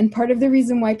 bots. And part of the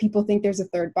reason why people think there's a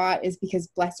 3rd bot is because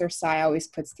bless her, Sci always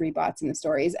puts 3 bots in the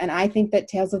stories. And I think that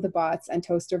Tales of the Bots and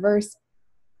Toasterverse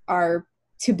are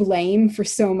to blame for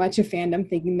so much of fandom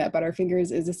thinking that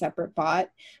Butterfingers is a separate bot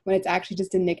when it's actually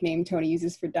just a nickname Tony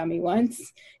uses for dummy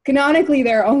once. Canonically,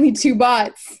 there are only 2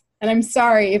 bots. And I'm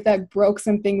sorry if that broke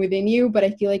something within you, but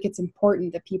I feel like it's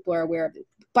important that people are aware of it.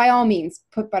 By all means,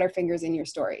 put Butterfingers in your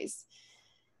stories.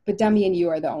 But Dummy and you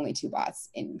are the only 2 bots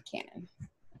in canon.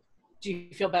 Do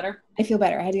you feel better? I feel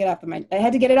better. I had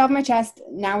to get it off my chest.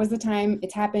 Now is the time.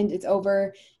 It's happened. It's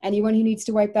over. Anyone who needs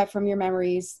to wipe that from your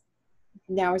memories,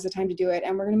 now is the time to do it.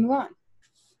 And we're going to move on.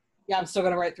 Yeah, I'm still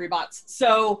going to write 3 bots.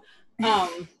 So,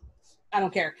 I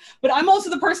don't care. But I'm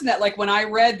also the person that, like, when I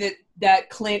read that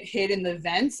Clint hid in the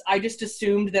vents, I just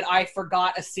assumed that I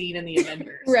forgot a scene in the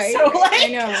Avengers. Right. So, like, I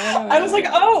know. I was like,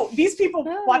 oh, these people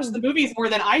watch the movies more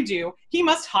than I do. He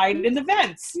must hide in the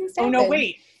vents. Oh, no,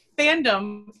 wait.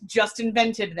 Fandom just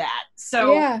invented that.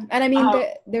 So yeah, and I mean,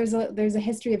 there's a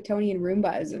history of Tony and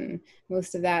Roombas, and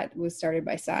most of that was started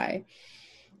by Sci.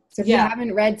 So if you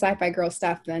haven't read Sci-Fi Girl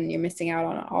stuff, then you're missing out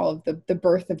on all of the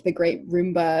birth of the great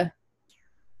Roomba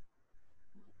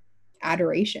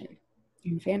adoration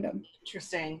in fandom.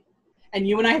 Interesting. And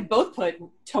you and I have both put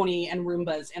Tony and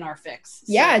Roombas in our fics. So.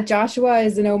 Yeah, Joshua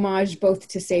is an homage both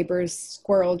to Saber's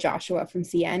squirrel Joshua from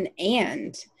CN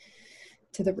and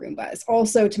to the Roombas.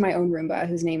 Also to my own Roomba,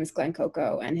 whose name is Glen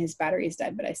Coco, and his battery is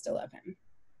dead, but I still love him.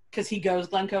 Because he goes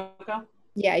Glen Coco?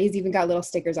 Yeah, he's even got little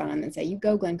stickers on him that say, "You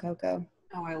go, Glen Coco."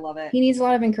 Oh, I love it. He needs a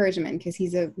lot of encouragement because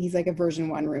he's like a version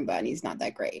 1 Roomba and he's not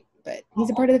that great, but he's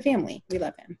a part of the family. We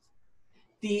love him.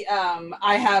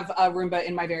 I have a Roomba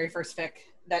in my very first fic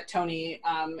that Tony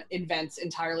invents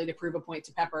entirely to prove a point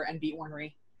to Pepper and beat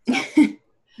Ornery. So.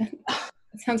 That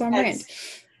sounds on brand.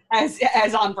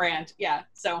 as on brand. Yeah.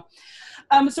 So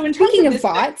so in terms Speaking of of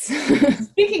bots.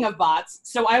 speaking of bots,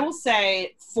 so I will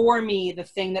say for me, the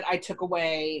thing that I took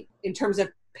away in terms of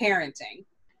parenting,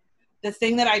 the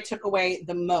thing that I took away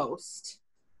the most,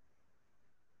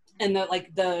 and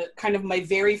the kind of my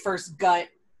very first gut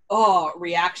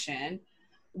reaction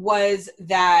was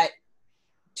that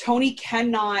Tony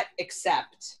cannot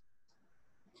accept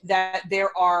that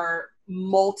there are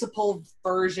multiple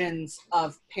versions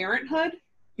of parenthood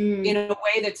in a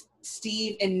way that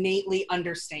Steve innately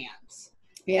understands.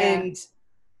 Yeah. And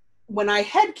when I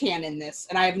headcanon this,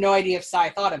 and I have no idea if Cy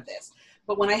thought of this,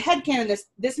 but when I headcanon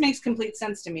this makes complete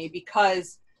sense to me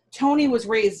because Tony was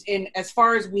raised in, as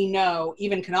far as we know,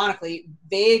 even canonically,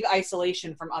 vague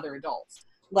isolation from other adults.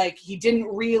 Like, he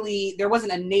didn't really, there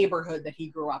wasn't a neighborhood that he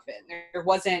grew up in. There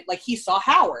wasn't, like, he saw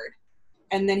Howard,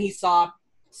 and then he saw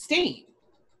Stain.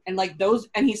 And, like, those,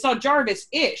 and he saw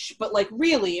Jarvis-ish, but, like,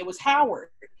 really, it was Howard.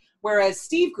 Whereas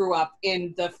Steve grew up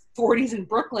in the 40s in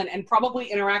Brooklyn and probably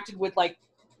interacted with, like,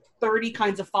 30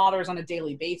 kinds of fathers on a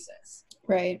daily basis.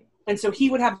 Right. And so he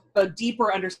would have a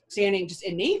deeper understanding just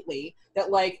innately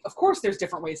that, like, of course there's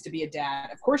different ways to be a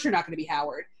dad. Of course you're not going to be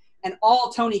Howard. And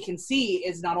all Tony can see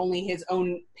is not only his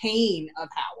own pain of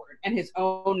Howard and his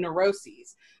own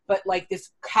neuroses, but, like,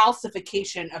 this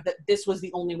calcification of that this was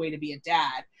the only way to be a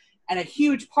dad. And a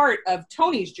huge part of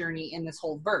Tony's journey in this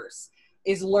whole verse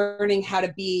is learning how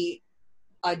to be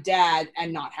a dad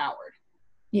and not Howard.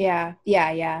 Yeah.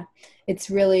 It's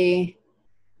really,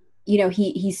 you know,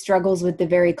 he struggles with the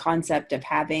very concept of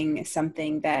having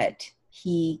something that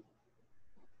he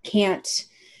can't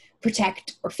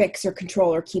protect or fix or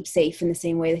control or keep safe in the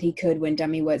same way that he could when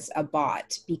Dummy was a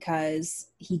bot, because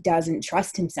he doesn't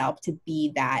trust himself to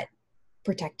be that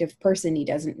protective person. He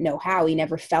doesn't know how. He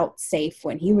never felt safe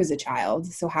when he was a child.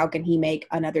 So how can he make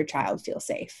another child feel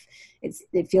safe?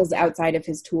 It feels outside of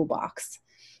his toolbox.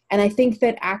 And I think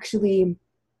that actually,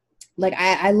 like,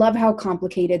 I love how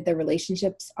complicated the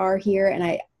relationships are here. And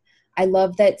I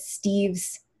love that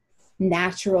Steve's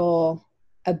natural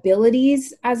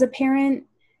abilities as a parent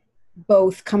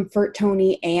both comfort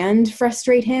Tony and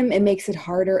frustrate him. It makes it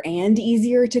harder and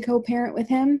easier to co-parent with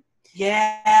him.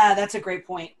 Yeah, that's a great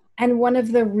point. And one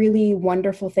of the really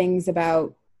wonderful things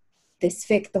about this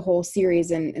fic, the whole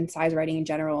series, and Cy's writing in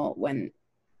general, when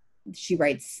she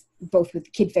writes both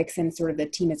with kid fics and sort of the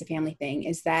team as a family thing,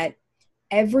 is that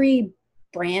every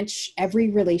branch, every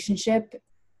relationship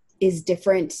is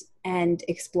different and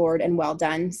explored and well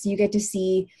done. So you get to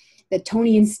see that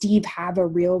Tony and Steve have a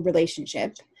real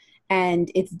relationship,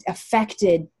 and it's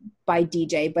affected by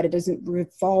DJ, but it doesn't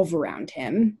revolve around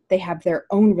him. They have their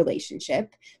own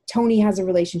relationship. Tony has a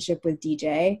relationship with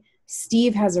DJ.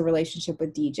 Steve has a relationship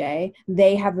with DJ.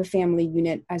 They have a family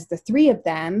unit as the three of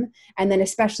them. And then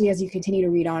especially as you continue to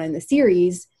read on in the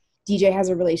series, DJ has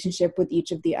a relationship with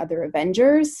each of the other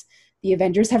Avengers. The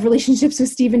Avengers have relationships with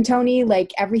Steve and Tony.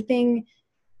 Like, everything,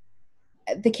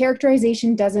 the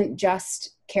characterization doesn't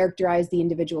just characterize the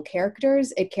individual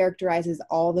characters. It characterizes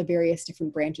all the various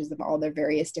different branches of all their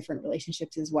various different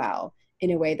relationships as well,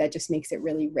 in a way that just makes it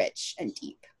really rich and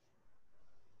deep.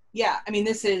 Yeah, I mean,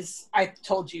 I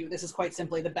told you, this is quite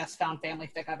simply the best found family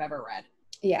fic I've ever read.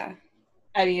 Yeah.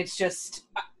 I mean, it's just,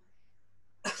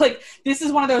 like, this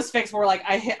is one of those fics where, like,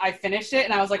 I finished it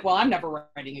and I was like, well, I'm never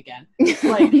writing again.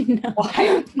 Like, No.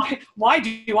 why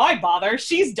do I bother?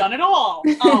 She's done it all.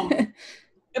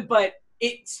 But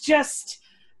it's just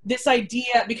this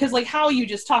idea, because, like, how you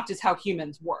just talked is how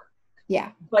humans work.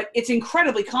 Yeah. But it's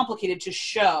incredibly complicated to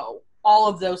show all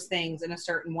of those things in a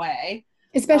certain way.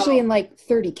 Especially in, like,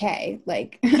 30K.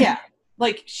 Like, yeah.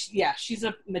 Like, yeah, she's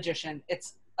a magician.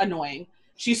 It's annoying.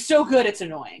 She's so good, it's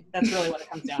annoying. That's really what it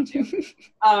comes down to.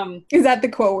 Is that the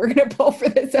quote we're going to pull for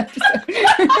this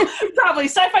episode? Probably.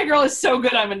 Sci-Fi Girl is so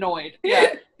good, I'm annoyed.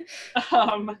 Yeah.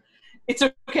 It's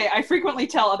okay. I frequently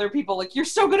tell other people, like, you're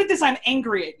so good at this, I'm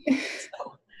angry at you.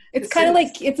 So, it's kind of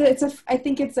like, I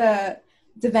think it's a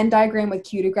Venn diagram with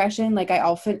cute aggression. Like, I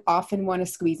often want to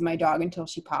squeeze my dog until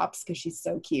she pops because she's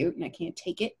so cute and I can't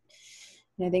take it.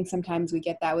 And I think sometimes we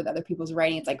get that with other people's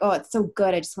writing. It's like, oh, it's so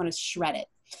good, I just want to shred it.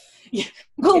 Yeah.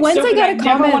 Well, once so I got a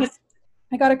comment,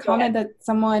 I got a Go comment ahead. that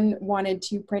someone wanted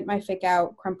to print my fic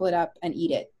out, crumple it up, and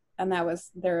eat it. And that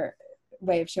was their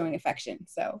way of showing affection.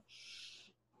 So,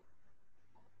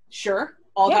 sure.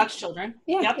 All Yeah. God's children.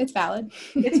 yeah, Yep. it's valid.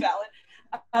 It's valid.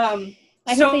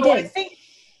 I So hope they I did. think,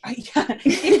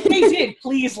 if they did,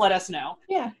 please let us know.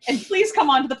 Yeah. And please come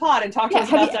onto the pod and talk to Yeah, us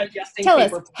have about you- digesting Tell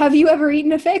us, paper. have you ever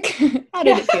eaten a fic? How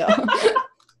did it feel?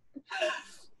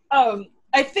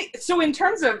 I think, so in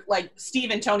terms of, like,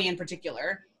 Steve and Tony in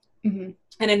particular, Mhm.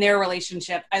 and in their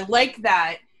relationship, I like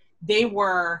that they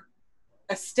were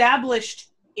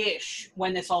established-ish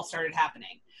when this all started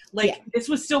happening. Like, this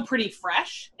was still pretty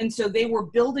fresh, and so they were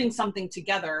building something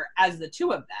together as the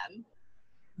two of them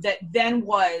that then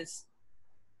was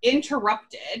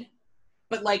interrupted,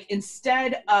 but like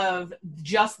instead of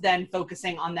just then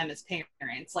focusing on them as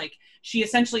parents, like she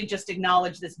essentially just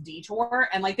acknowledged this detour,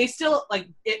 and like they still, like,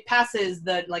 it passes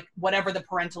the, like, whatever the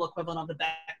parental equivalent of the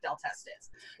Bechdel test is.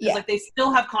 It's like they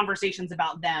still have conversations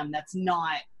about them that's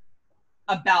not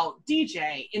about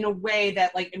DJ in a way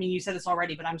that, like, I mean, you said this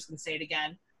already, but I'm just gonna say it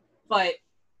again, but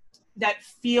that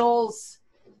feels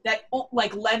that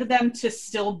like led them to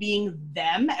still being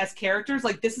them as characters.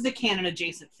 Like, this is a canon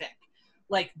adjacent fic.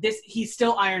 Like, this, he's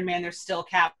still Iron Man, there's still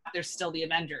Cap, there's still the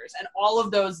Avengers, and all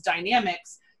of those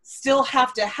dynamics still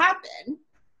have to happen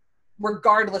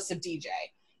regardless of DJ.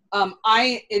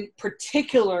 I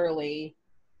particularly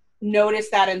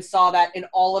noticed that and saw that in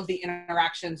all of the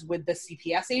interactions with the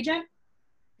CPS agent.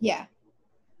 Yeah.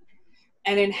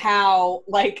 And in how,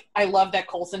 like, I love that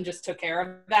Coulson just took care of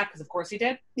that, because of course he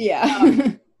did.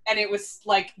 Yeah. And it was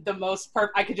like the most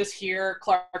I could just hear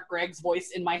Clark Gregg's voice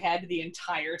in my head the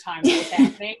entire time it was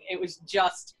happening. It was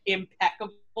just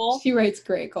impeccable. She writes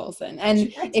great, Coulson.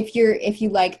 And if you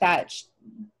like that,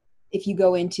 if you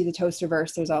go into the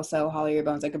Toasterverse, there's also Holly Your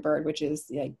Bones Like a Bird, which is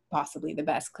like possibly the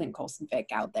best Clint Coulson fic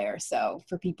out there. So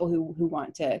for people who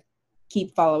want to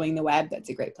keep following the web, that's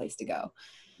a great place to go.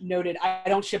 Noted. I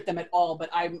don't ship them at all, but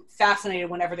I'm fascinated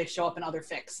whenever they show up in other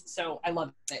fics, so I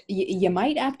love it. You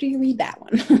might after you read that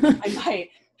one. I might,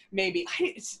 maybe.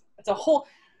 It's a whole,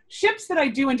 ships that I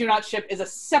do and do not ship is a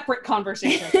separate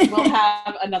conversation we'll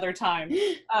have another time.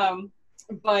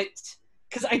 But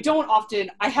because I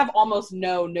have almost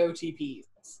no TPs.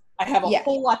 I have a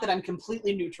whole lot that I'm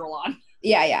completely neutral on.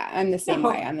 Yeah, I'm the same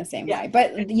way.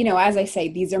 But, you know, as I say,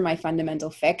 these are my fundamental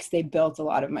fics. They built a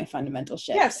lot of my fundamental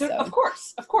ships. Yeah, so. Of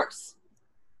course.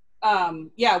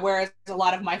 Whereas a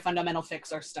lot of my fundamental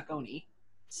fics are Stuckoni.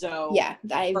 So,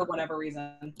 for whatever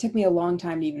reason. It took me a long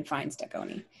time to even find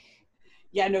Stuckoni.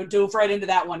 Yeah, no, dove right into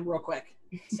that one real quick.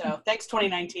 So, thanks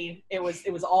 2019. It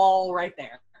was all right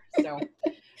there. So,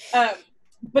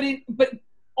 but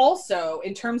also,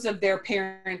 in terms of their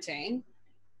parenting,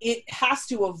 it has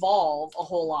to evolve a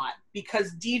whole lot,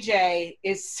 because DJ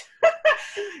is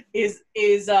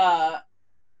a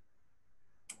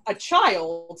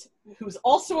child who's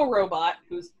also a robot,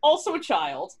 who's also a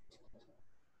child.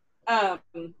 And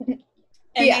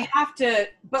they have to,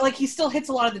 but like he still hits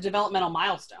a lot of the developmental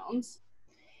milestones,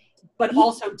 but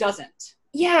also doesn't.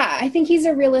 Yeah, I think he's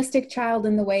a realistic child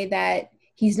in the way that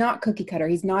he's not cookie cutter.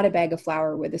 He's not a bag of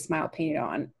flour with a smile painted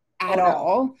on. At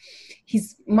all.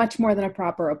 He's much more than a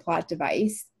plot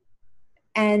device.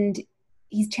 And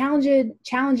he's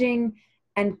challenging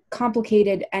and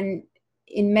complicated, and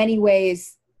in many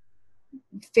ways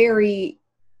very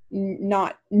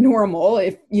not normal,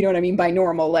 if you know what I mean by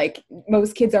normal. Like,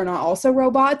 most kids are not also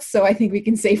robots, so I think we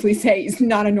can safely say he's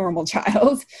not a normal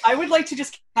child. I would like to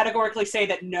just categorically say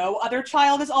that no other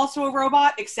child is also a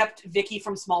robot except Vicky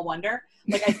from Small Wonder.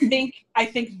 Like, I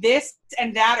think this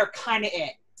and that are kind of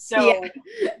it. So,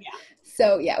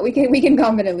 we can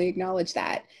confidently acknowledge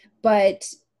that. But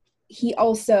he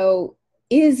also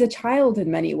is a child in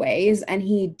many ways, and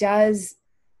he does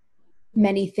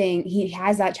many things. He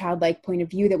has that childlike point of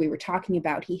view that we were talking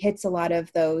about. He hits a lot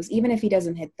of those, even if he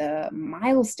doesn't hit the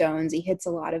milestones, he hits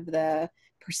a lot of the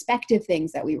perspective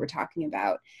things that we were talking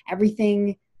about.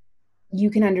 Everything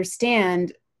you can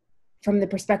understand from the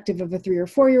perspective of a 3 or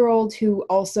 4-year-oold who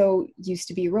also used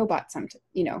to be a robot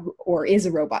or is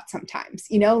a robot sometimes,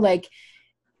 like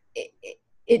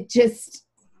it just,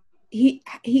 he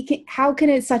can, how can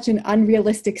it, such an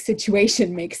unrealistic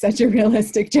situation make such a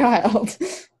realistic child?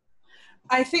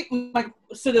 I think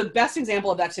so the best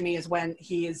example of that to me is when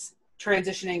he is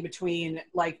transitioning between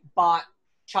like bot,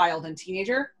 child, and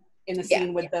teenager in the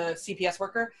scene with the CPS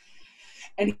worker.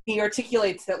 And he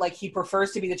articulates that, like, he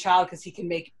prefers to be the child because he can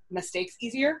make mistakes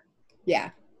easier.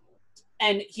 Yeah.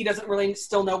 And he doesn't really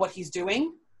still know what he's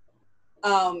doing.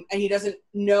 And he doesn't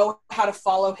know how to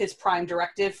follow his prime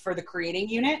directive for the creating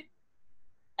unit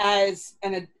as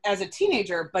a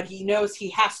teenager, but he knows he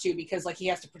has to, because, like, he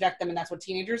has to protect them, and that's what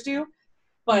teenagers do.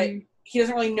 But he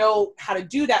doesn't really know how to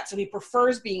do that, so he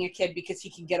prefers being a kid because he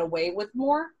can get away with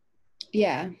more.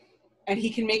 Yeah. And he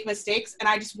can make mistakes. And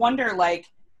I just wonder, like,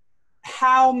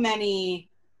 how many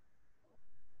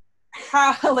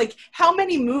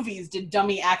movies did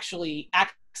Dummy actually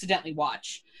accidentally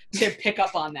watch to pick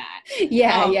up on that?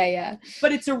 Yeah.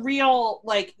 But it's a real,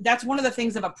 like, that's one of the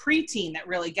things of a preteen that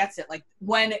really gets it. Like,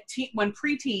 when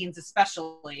preteens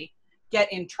especially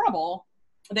get in trouble,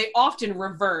 they often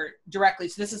revert directly.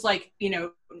 So this is like,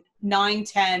 9,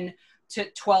 10 to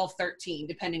 12, 13,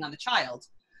 depending on the child.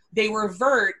 They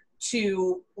revert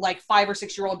to like 5 or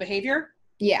 6-year-old behavior.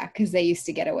 Yeah, because they used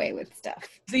to get away with stuff.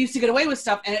 They used to get away with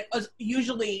stuff. And it was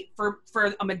usually for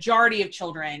a majority of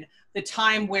children, the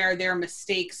time where their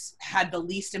mistakes had the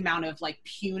least amount of like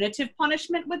punitive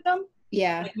punishment with them.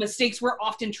 Yeah. Like mistakes were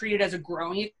often treated as a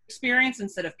growing experience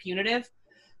instead of punitive.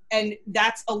 And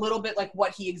that's a little bit like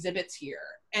what he exhibits here.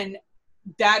 And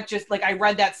that just like, I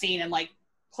read that scene and like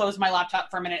closed my laptop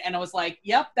for a minute and I was like,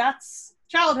 yep, that's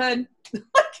childhood.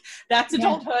 That's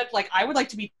adulthood. Yeah. Like I would like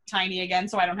to be tiny again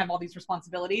so I don't have all these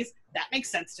responsibilities. That makes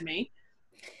sense to me.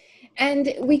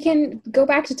 And we can go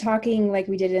back to talking like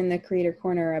we did in the Creator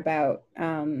Corner about,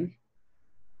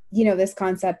 this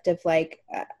concept of like,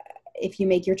 if you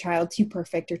make your child too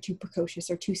perfect or too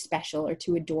precocious or too special or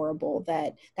too adorable,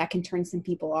 that can turn some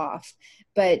people off.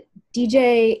 But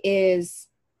DJ is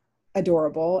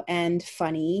adorable and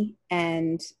funny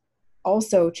and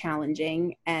also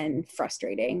challenging and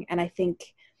frustrating. And I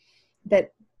think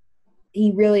that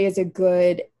he really is a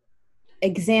good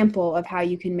example of how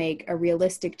you can make a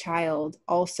realistic child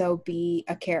also be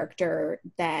a character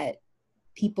that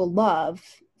people love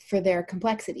for their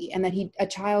complexity, and that a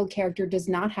child character does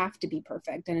not have to be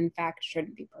perfect, and in fact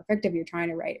shouldn't be perfect if you're trying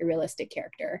to write a realistic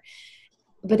character.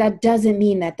 But that doesn't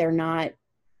mean that they're not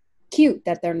cute,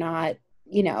 that they're not,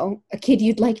 a kid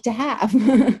you'd like to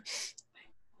have.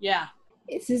 Yeah.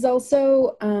 This is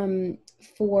also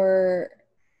for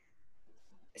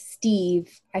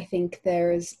Steve. I think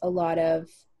there's a lot of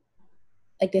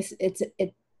like this. It's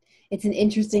an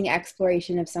interesting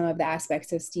exploration of some of the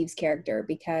aspects of Steve's character,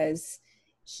 because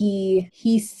he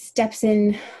steps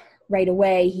in right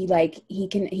away. He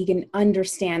can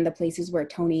understand the places where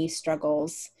Tony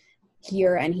struggles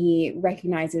here, and he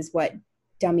recognizes what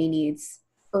Dummy needs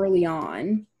early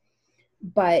on.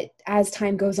 But as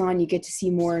time goes on, you get to see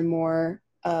more and more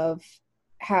of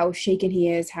how shaken he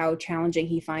is, how challenging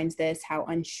he finds this, how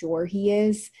unsure he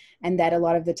is, and that a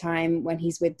lot of the time when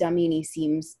he's with Dummy and he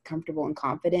seems comfortable and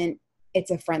confident,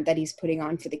 it's a front that he's putting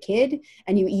on for the kid.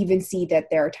 And you even see that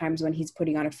there are times when he's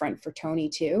putting on a front for Tony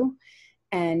too.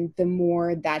 And the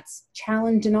more that's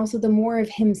challenged, and also the more of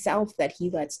himself that he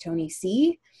lets Tony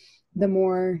see, the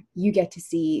more you get to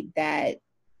see that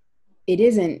it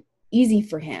isn't easy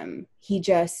for him. He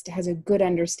just has a good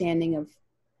understanding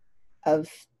of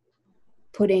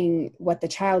putting what the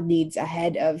child needs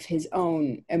ahead of his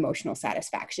own emotional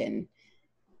satisfaction.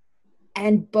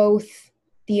 And both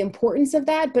the importance of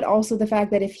that, but also the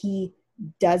fact that if he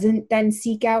doesn't then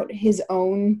seek out his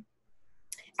own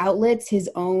outlets, his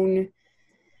own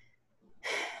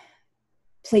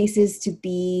places to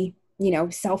be,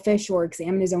 selfish or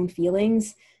examine his own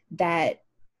feelings, that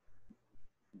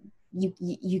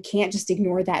you can't just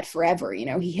ignore that forever.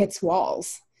 He hits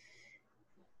walls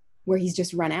where he's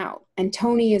just run out. And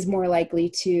Tony is more likely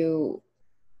to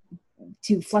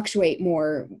fluctuate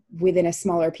more within a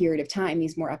smaller period of time.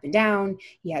 He's more up and down.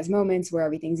 He has moments where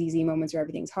everything's easy, moments where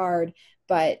everything's hard,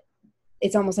 but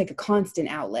it's almost like a constant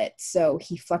outlet. So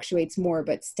he fluctuates more,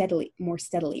 but more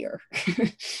steadilier.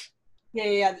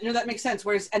 Yeah. No, that makes sense.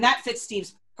 And that fits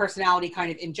Steve's personality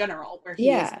kind of in general, where he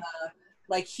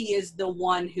is the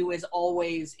one who is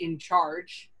always in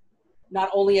charge, not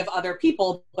only of other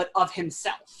people, but of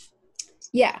himself.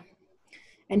 Yeah.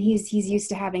 And he's used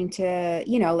to having to,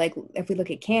 like if we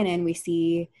look at canon, we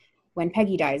see when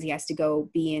Peggy dies, he has to go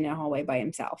be in a hallway by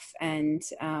himself. And,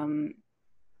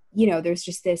 there's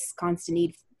just this constant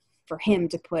need for him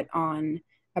to put on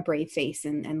a brave face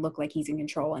and look like he's in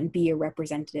control and be a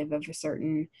representative of a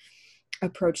certain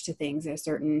approach to things, a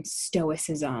certain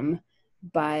stoicism.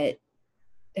 But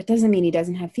that doesn't mean he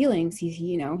doesn't have feelings.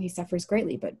 He suffers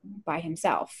greatly, but by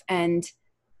himself. And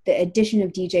the addition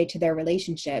of DJ to their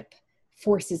relationship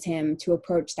forces him to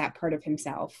approach that part of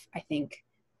himself, I think,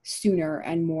 sooner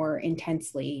and more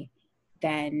intensely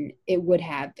than it would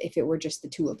have if it were just the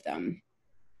two of them.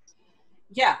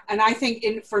 Yeah, and I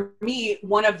think for me,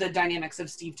 one of the dynamics of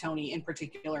Steve Tony in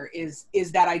particular is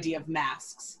that idea of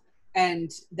masks, and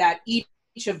that each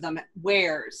of them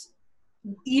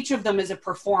is a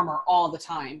performer all the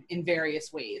time in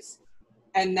various ways.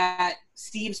 And that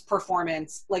Steve's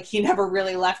performance, like he never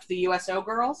really left the USO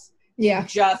girls. Yeah.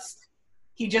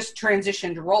 He just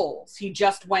transitioned roles. He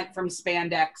just went from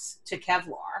spandex to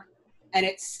Kevlar, and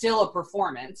it's still a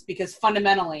performance because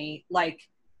fundamentally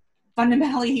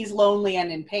he's lonely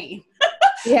and in pain.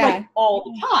 Yeah. Like all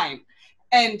the time.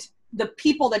 And the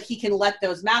people that he can let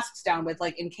those masks down with,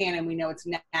 like in canon, we know it's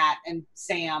Nat and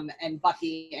Sam and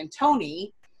Bucky and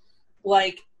Tony,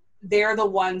 like they're the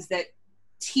ones that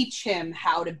teach him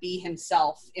how to be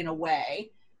himself in a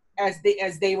way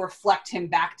as they reflect him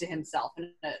back to himself. And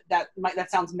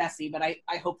that sounds messy, but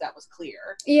I hope that was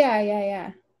clear.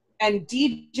 Yeah. And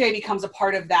DJ becomes a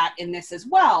part of that in this as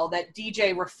well, that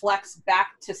DJ reflects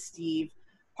back to Steve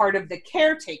part of the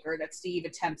caretaker that Steve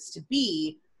attempts to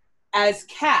be as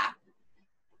Cap.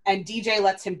 And DJ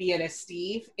lets him be it as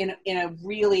Steve in a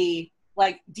really,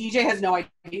 like, DJ has no idea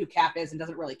who Cap is and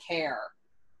doesn't really care.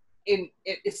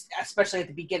 Especially at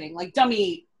the beginning. Like,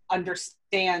 Dummy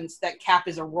understands that Cap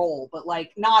is a role, but,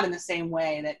 like, not in the same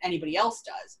way that anybody else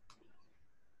does.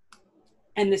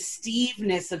 And the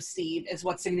Steve-ness of Steve is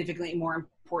what's significantly more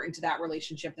important to that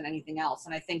relationship than anything else.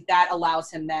 And I think that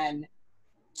allows him then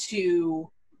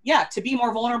to be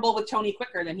more vulnerable with Tony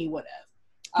quicker than he would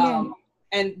have.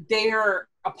 And their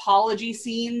apology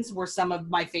scenes were some of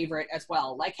my favorite as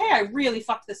well. Like, hey, I really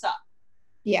fucked this up.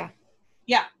 Yeah,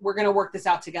 we're going to work this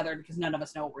out together because none of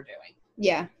us know what we're doing.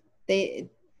 Yeah.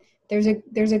 There's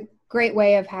a great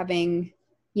way of having,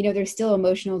 there's still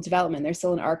emotional development. There's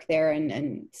still an arc there,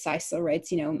 and Cy still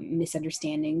writes,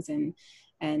 misunderstandings and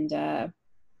the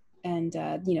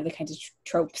kinds of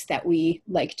tropes that we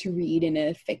like to read in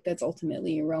a fic that's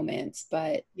ultimately a romance.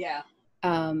 But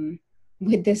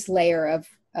with this layer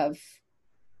of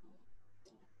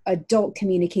adult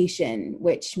communication,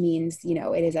 which means,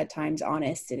 it is at times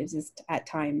honest, it is at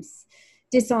times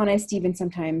dishonest, even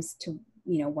sometimes to,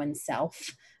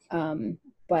 oneself.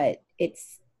 But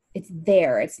it's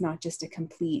there. It's not just a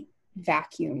complete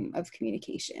vacuum of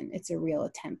communication. It's a real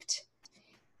attempt,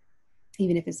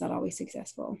 even if it's not always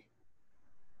successful.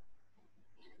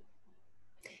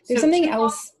 There's something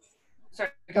else. Sorry,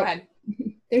 go ahead.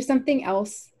 There's something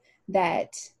else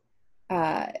that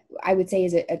I would say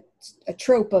is a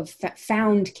trope of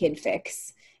found kid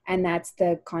fics, and that's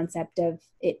the concept of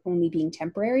it only being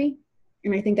temporary.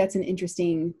 And I think that's an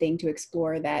interesting thing to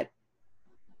explore, that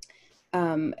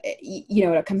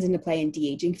it comes into play in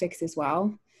de-aging fics as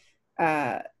well.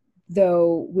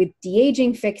 Though with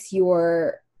de-aging fics,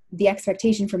 the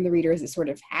expectation from the reader is it sort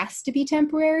of has to be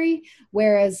temporary.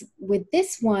 Whereas with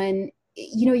this one,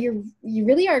 you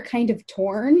really are kind of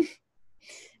torn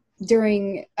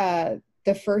during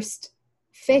the first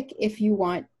fic if you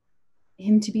want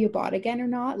him to be a bot again or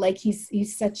not. Like,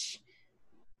 he's such,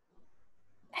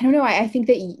 I don't know. I think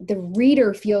that the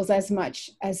reader feels as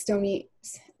much as Tony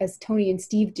and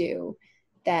Steve do,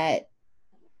 that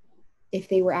if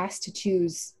they were asked to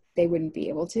choose, they wouldn't be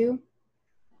able to.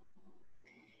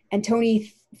 And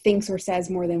Tony thinks or says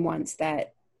more than once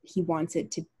that he wants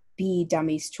it to be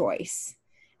Dummy's choice.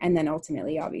 And then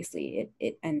ultimately, obviously,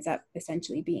 it ends up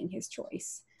essentially being his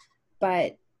choice.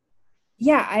 But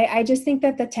yeah, I just think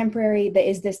that this temporary,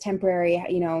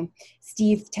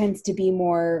 Steve tends to be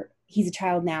more, he's a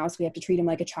child now, so we have to treat him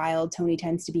like a child. Tony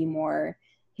tends to be more,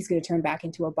 he's going to turn back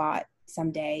into a bot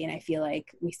someday. And I feel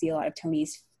like we see a lot of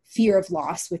Tony's fear of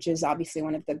loss, which is obviously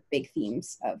one of the big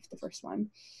themes of the first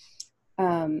one.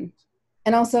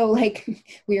 And also, like,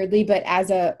 weirdly, but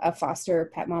as a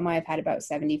foster pet mama, I've had about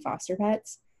 70 foster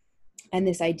pets. And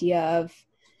this idea of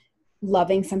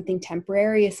loving something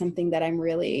temporary is something that I'm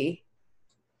really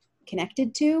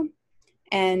connected to.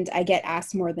 And I get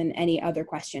asked more than any other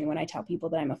question when I tell people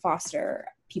that I'm a foster.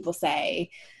 People say,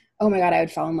 oh my God, I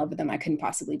would fall in love with them. I couldn't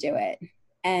possibly do it.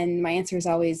 And my answer is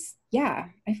always, yeah,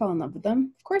 I fall in love with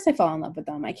them. Of course I fall in love with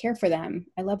them. I care for them.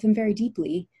 I love them very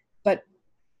deeply. But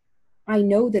I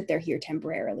know that they're here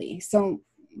temporarily. So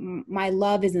my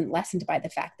love isn't lessened by the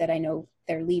fact that I know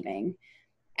they're leaving.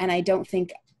 And I don't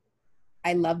think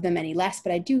I love them any less,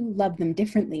 but I do love them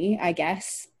differently, I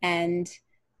guess. And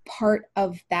part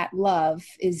of that love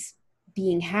is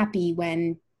being happy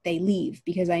when they leave,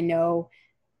 because I know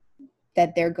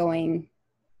that they're going,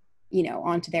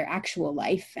 onto their actual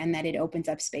life, and that it opens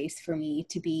up space for me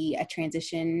to be a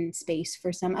transition space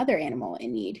for some other animal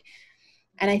in need.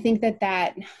 And I think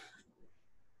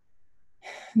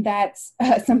that's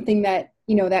something that,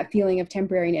 that feeling of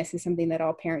temporariness is something that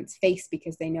all parents face,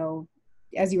 because they know,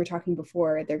 as you were talking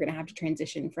before, they're going to have to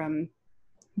transition from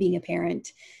being a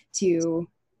parent to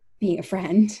being a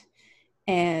friend.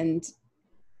 And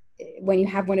when you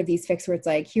have one of these fics where it's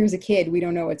like, here's a kid, we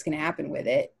don't know what's going to happen with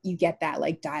it, you get that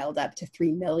like dialed up to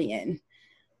 3 million.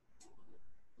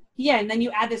 Yeah, and then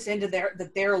you add this into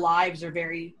their lives are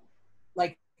very,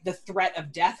 like, the threat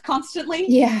of death constantly.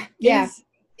 Yeah.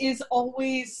 Is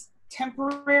always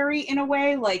temporary in a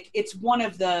way. Like, it's one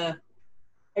of the,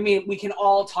 I mean, we can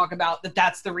all talk about that.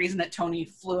 That's the reason that Tony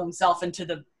flew himself into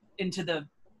the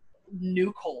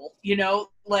nuke hole,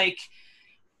 like,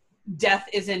 death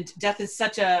is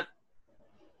such a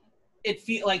it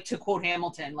feel like, to quote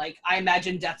Hamilton, like, I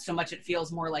imagine death so much it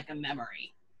feels more like a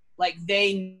memory. Like,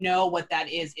 they know what that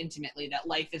is intimately, that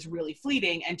life is really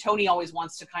fleeting, and Tony always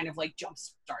wants to kind of like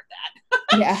jumpstart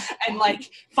that. Yeah. And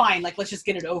like, fine, like, let's just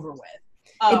get it over with.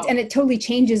 And it totally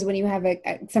changes when you have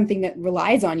something that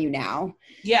relies on you now.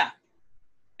 Yeah.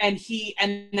 And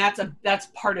that's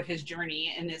part of his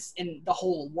journey in the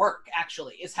whole work,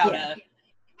 actually, is how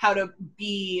to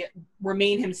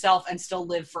remain himself and still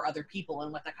live for other people,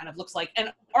 and what that kind of looks like.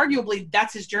 And arguably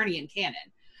that's his journey in canon.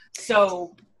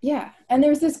 So yeah. And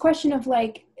there's this question of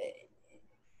like,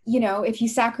 you know, if you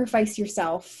sacrifice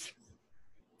yourself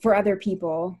for other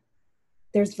people,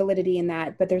 there's validity in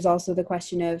that, but there's also the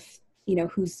question of, you know,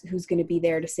 who's going to be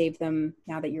there to save them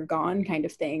now that you're gone, kind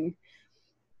of thing.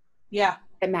 Yeah.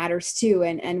 That matters too.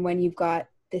 And when you've got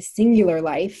this singular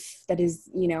life that is,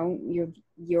 you know,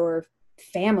 your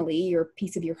family, your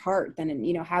piece of your heart, then,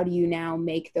 you know, how do you now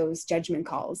make those judgment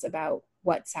calls about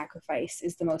what sacrifice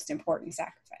is the most important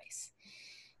sacrifice?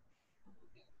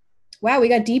 Wow, we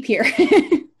got deep here.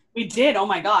 We did. Oh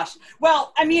my gosh.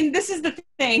 Well, I mean, this is the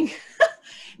thing.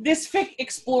 This fic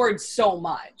explored so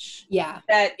much. Yeah.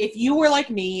 That if you were like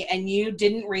me and you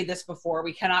didn't read this before,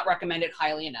 we cannot recommend it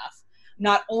highly enough.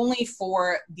 Not only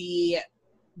for the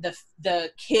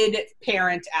kid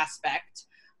parent aspect,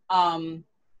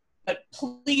 but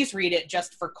please read it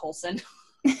just for Coulson.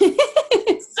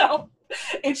 So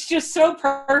it's just so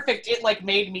perfect. It like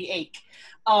made me ache.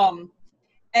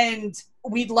 And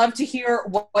we'd love to hear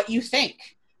what you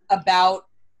think about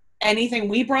anything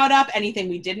we brought up, anything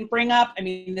we didn't bring up. I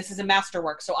mean, this is a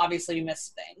masterwork, so obviously we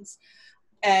missed things.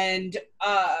 And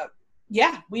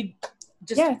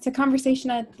it's a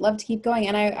conversation I'd love to keep going.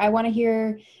 And I want to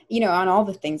hear, you know, on all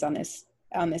the things on this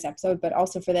episode, but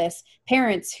also for this,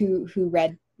 parents who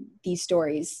read these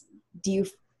stories, do you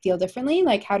feel differently?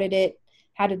 Like, how did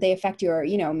they affect you? Or,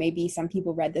 you know, maybe some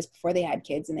people read this before they had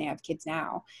kids and they have kids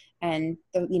now. And,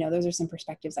 you know, those are some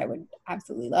perspectives I would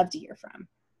absolutely love to hear from.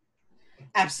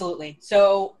 Absolutely.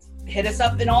 So hit us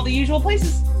up in all the usual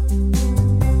places.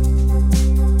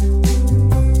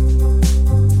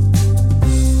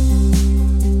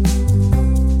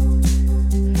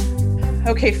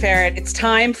 Okay, Ferret, it's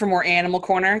time for more Animal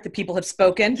Corner. The people have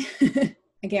spoken.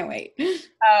 I can't wait.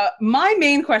 My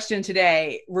main question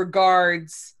today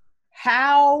regards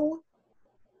how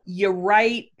you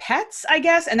write pets, I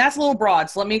guess, and that's a little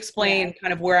broad. So let me explain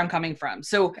kind of where I'm coming from.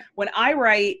 So when I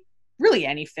write really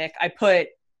any fic, I put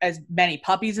as many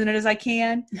puppies in it as I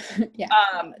can.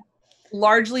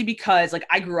 Largely because like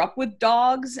I grew up with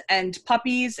dogs and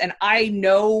puppies, and I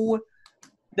know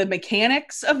the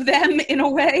mechanics of them in a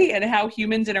way, and how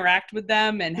humans interact with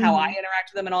them, and how I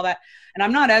interact with them, and all that. And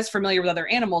I'm not as familiar with other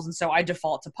animals, and so I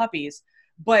default to puppies.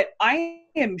 But I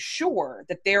am sure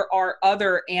that there are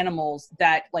other animals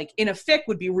that, like, in a fic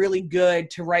would be really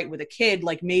good to write with a kid.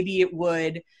 Like, maybe it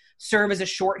would serve as a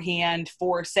shorthand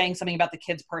for saying something about the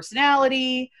kid's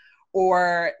personality,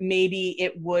 or maybe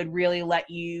it would really let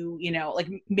you, you know, like,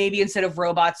 maybe instead of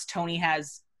robots, Tony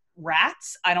has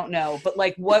rats. I don't know. But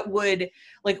like, what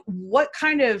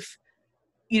kind of,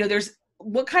 you know,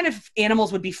 what kind of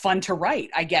animals would be fun to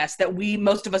write, I guess, that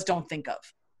most of us don't think of?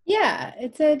 Yeah,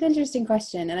 it's an interesting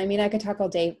question. And I mean, I could talk all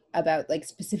day about like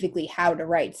specifically how to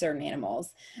write certain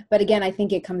animals. But again, I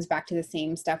think it comes back to the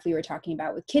same stuff we were talking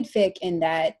about with kid fic, in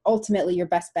that ultimately your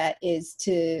best bet is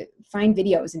to find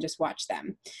videos and just watch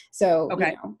them. So, you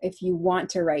know, if you want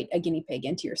to write a guinea pig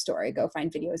into your story, go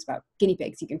find videos about guinea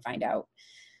pigs. You can find out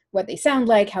what they sound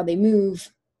like, how they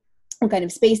move, what kind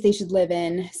of space they should live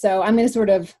in. So I'm going to sort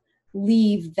of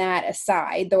leave that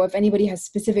aside, though if anybody has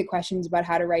specific questions about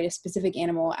how to write a specific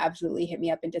animal, absolutely hit me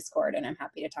up in Discord, and I'm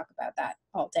happy to talk about that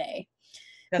all day.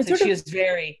 She is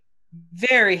very,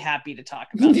 very happy to talk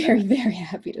about very, very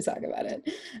happy to talk about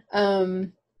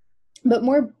it. But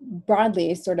more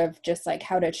broadly, sort of just like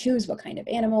how to choose what kind of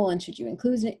animal, and should you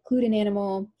include an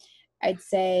animal, I'd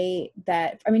say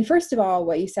that, I mean, first of all,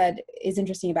 what you said is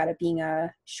interesting about it being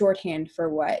a shorthand for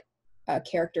what a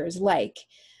character is like.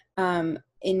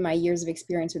 In my years of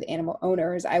experience with animal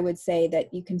owners, I would say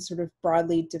that you can sort of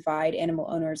broadly divide animal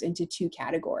owners into two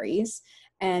categories.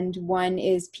 And one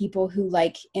is people who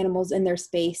like animals in their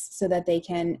space so that they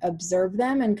can observe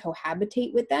them and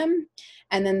cohabitate with them.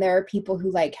 And then there are people who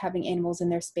like having animals in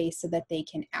their space so that they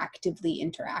can actively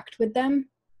interact with them.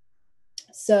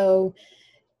 So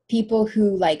people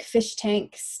who like fish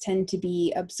tanks tend to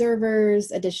be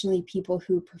observers. Additionally, people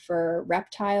who prefer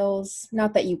reptiles,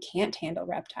 not that you can't handle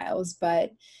reptiles,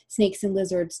 but snakes and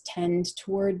lizards tend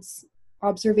towards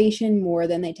observation more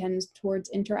than they tend towards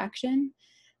interaction.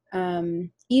 I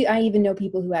even know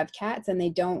people who have cats and they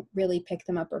don't really pick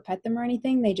them up or pet them or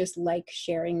anything. They just like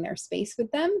sharing their space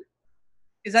with them.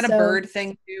 Is that a bird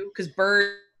thing too? Because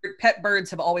pet birds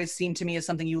have always seemed to me as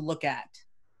something you look at.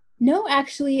 No,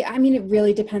 actually, I mean, it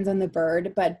really depends on the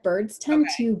bird, but birds tend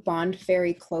to bond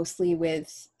very closely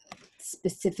with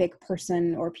specific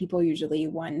person or people, usually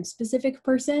one specific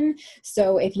person.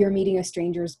 So if you're meeting a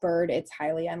stranger's bird, it's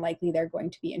highly unlikely they're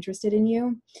going to be interested in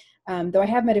you. Though I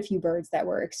have met a few birds that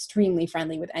were extremely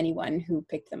friendly with anyone who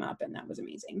picked them up, and that was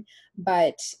amazing.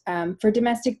 But for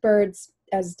domestic birds,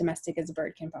 as domestic as a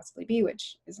bird can possibly be,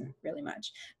 which isn't really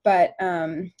much, but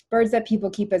birds that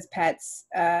people keep as pets,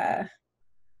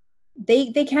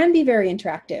 they can be very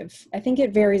interactive. I think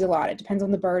it varies a lot. It depends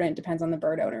on the bird and it depends on the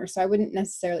bird owner. So I wouldn't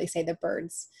necessarily say the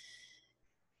birds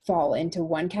fall into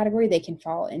one category. They can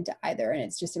fall into either, and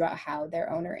it's just about how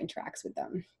their owner interacts with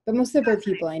them. But most of the bird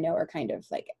people I know are kind of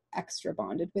like extra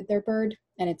bonded with their bird,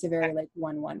 and it's a very like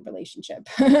one-one relationship.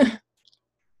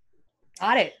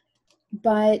 Got it.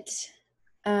 But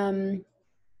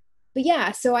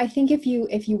yeah, so I think if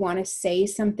you want to say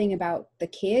something about the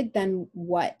kid, then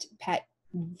what pet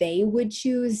they would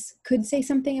choose could say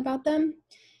something about them.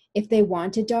 If they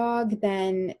want a dog,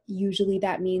 then usually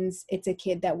that means it's a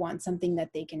kid that wants something that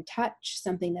they can touch,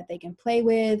 something that they can play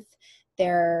with.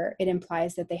 It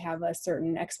implies that they have a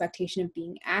certain expectation of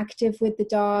being active with the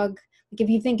dog. Like if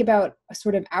you think about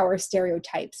sort of our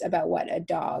stereotypes about what a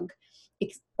dog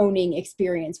owning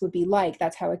experience would be like,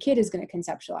 that's how a kid is going to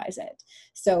conceptualize it.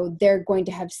 So they're going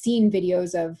to have seen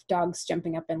videos of dogs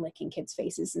jumping up and licking kids'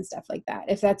 faces and stuff like that.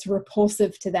 If that's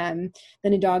repulsive to them,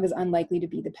 then a dog is unlikely to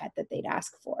be the pet that they'd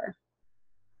ask for.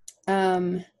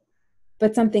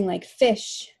 But something like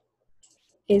fish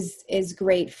is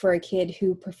great for a kid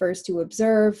who prefers to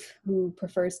observe, who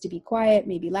prefers to be quiet,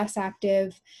 maybe less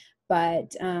active,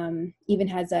 but even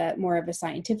has more of a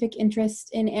scientific interest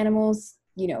in animals.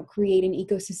 Create an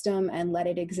ecosystem and let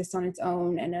it exist on its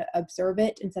own and observe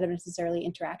it instead of necessarily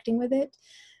interacting with it.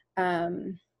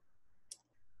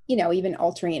 Even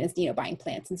altering it is, buying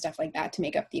plants and stuff like that to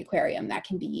make up the aquarium. That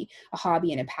can be a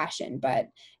hobby and a passion, but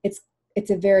it's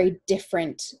a very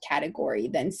different category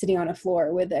than sitting on a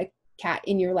floor with a cat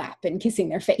in your lap and kissing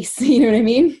their face. You know what I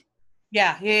mean?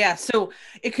 Yeah. So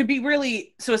it could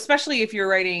be especially if you're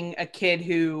writing a kid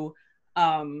who,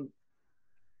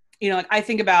 like I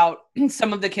think about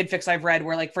some of the kid fics I've read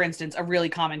where, like, for instance, a really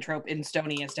common trope in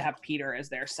Stony is to have Peter as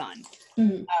their son,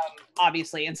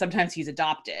 obviously, and sometimes he's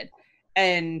adopted.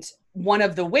 And one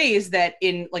of the ways that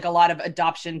in like a lot of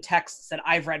adoption texts that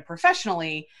I've read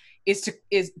professionally is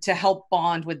to help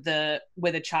bond with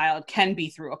a child can be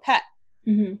through a pet.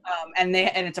 And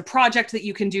it's a project that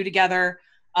you can do together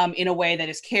in a way that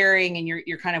is caring, and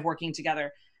you're kind of working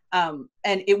together.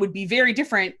 And it would be very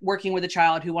different working with a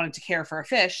child who wanted to care for a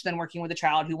fish than working with a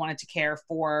child who wanted to care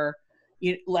for,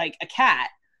 like a cat.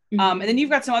 And then you've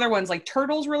got some other ones, like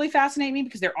turtles really fascinate me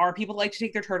because there are people that like to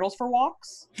take their turtles for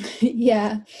walks.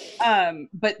 Yeah.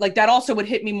 But like that also would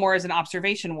hit me more as an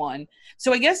observation one.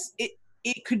 So I guess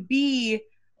it could be,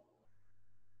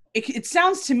 it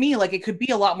sounds to me like it could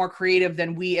be a lot more creative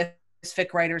than we as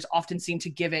fic writers often seem to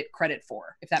give it credit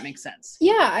for, if that makes sense.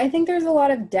 Yeah, I think there's a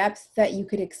lot of depth that you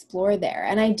could explore there.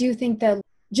 And I do think that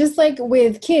just like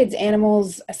with kids,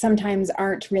 animals sometimes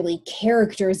aren't really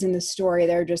characters in the story.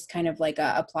 They're just kind of like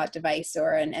a plot device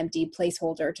or an empty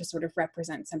placeholder to sort of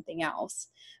represent something else.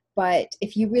 But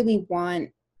if you really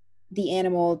want the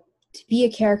animal to be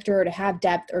a character or to have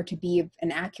depth or to be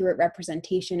an accurate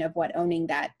representation of what owning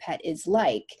that pet is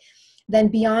like, then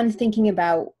beyond thinking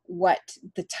about what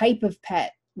the type of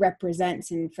pet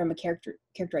represents and from a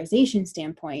characterization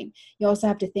standpoint, you also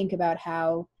have to think about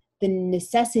how the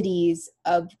necessities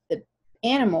of the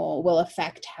animal will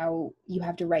affect how you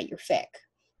have to write your fic.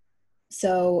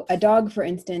 So a dog, for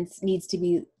instance, needs to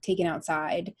be taken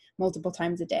outside multiple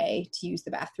times a day to use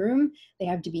the bathroom. They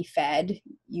have to be fed.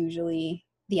 Usually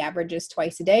the average is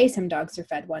twice a day. Some dogs are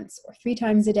fed once or 3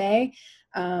 times a day.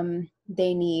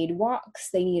 They need walks.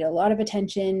 They need a lot of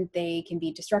attention. They can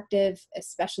be destructive,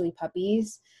 especially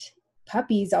puppies.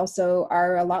 Puppies also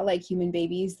are a lot like human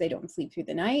babies. They don't sleep through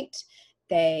the night.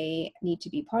 They need to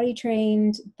be potty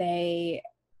trained. They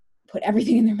put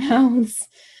everything in their mouths.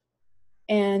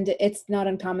 And it's not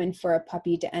uncommon for a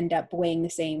puppy to end up weighing the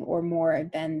same or more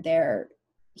than their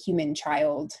human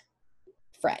child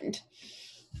friend.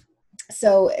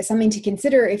 So something to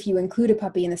consider if you include a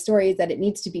puppy in the story is that it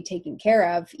needs to be taken care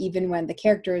of, even when the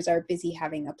characters are busy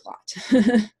having a plot.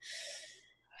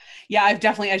 Yeah, I've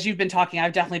definitely, as you've been talking,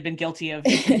 I've definitely been guilty of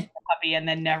a puppy and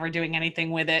then never doing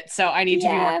anything with it. So I need to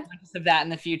be more conscious of that in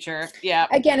the future. Yeah.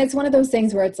 Again, it's one of those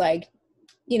things where it's like,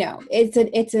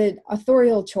 it's an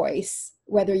authorial choice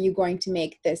whether you're going to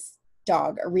make this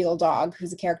dog a real dog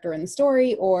who's a character in the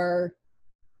story, or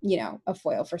a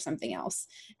foil for something else.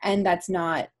 And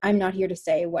I'm not here to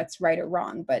say what's right or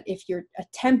wrong, but if you're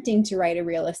attempting to write a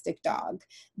realistic dog,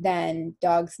 then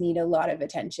dogs need a lot of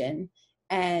attention.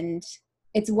 And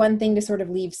it's one thing to sort of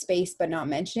leave space but not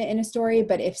mention it in a story.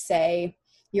 But if, say,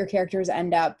 your characters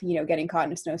end up, getting caught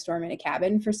in a snowstorm in a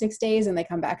cabin for 6 days and they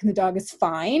come back and the dog is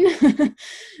fine,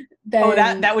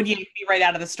 then that would be right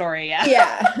out of the story.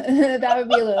 Yeah, that would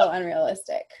be a little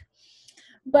unrealistic.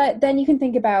 But then you can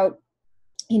think about,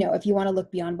 if you want to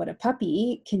look beyond what a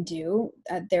puppy can do,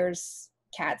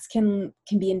 cats can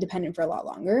be independent for a lot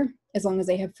longer. As long as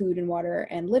they have food and water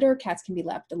and litter, cats can be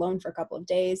left alone for a couple of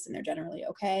days and they're generally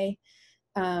okay.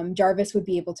 Jarvis would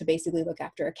be able to basically look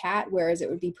after a cat, whereas it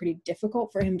would be pretty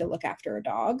difficult for him to look after a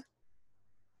dog.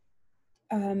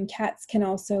 Cats can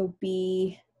also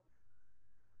be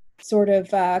sort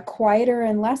of quieter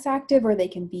and less active, or they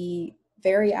can be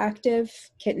very active.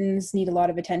 Kittens need a lot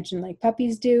of attention like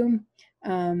puppies do.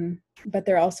 But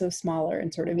they're also smaller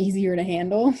and sort of easier to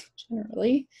handle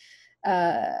generally,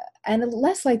 and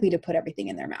less likely to put everything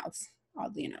in their mouths,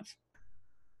 oddly enough.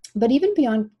 But even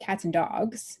beyond cats and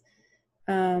dogs,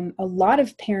 a lot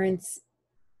of parents,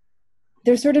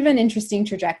 there's sort of an interesting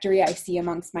trajectory I see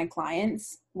amongst my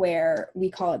clients where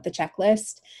we call it the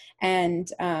checklist. And,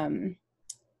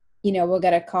 we'll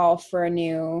get a call for a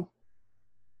new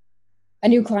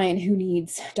client who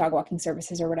needs dog walking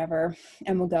services or whatever.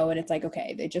 And we'll go and it's like,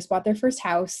 okay, they just bought their first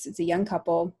house. It's a young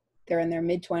couple. They're in their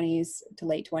mid-20s to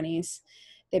late 20s.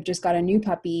 They've just got a new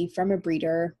puppy from a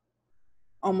breeder,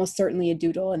 almost certainly a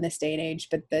doodle in this day and age,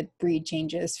 but the breed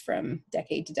changes from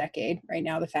decade to decade. Right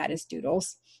now, the fattest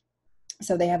doodles.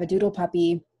 So they have a doodle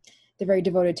puppy. They're very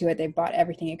devoted to it. They've bought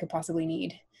everything it could possibly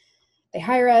need. They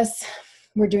hire us.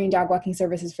 We're doing dog walking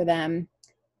services for them.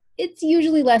 It's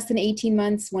usually less than 18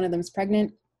 months. One of them's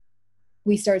pregnant.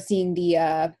 We start seeing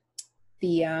the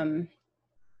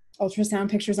ultrasound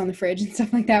pictures on the fridge and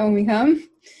stuff like that when we come.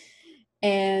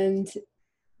 And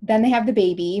then they have the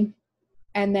baby.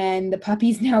 And then the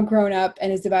puppy's now grown up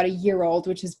and is about a year old,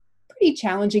 which is a pretty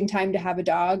challenging time to have a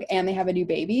dog, and they have a new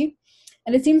baby.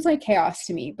 And it seems like chaos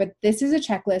to me, but this is a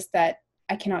checklist that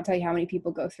I cannot tell you how many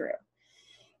people go through.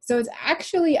 So it's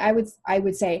actually, I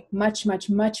would say, much, much,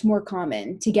 much more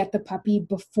common to get the puppy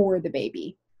before the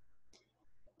baby.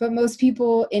 But most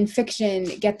people in fiction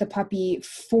get the puppy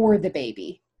for the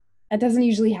baby. That doesn't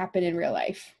usually happen in real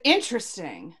life.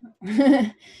 Interesting.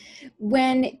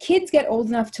 When kids get old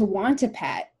enough to want a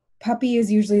pet, puppy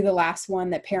is usually the last one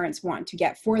that parents want to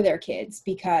get for their kids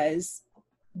because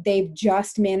they've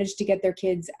just managed to get their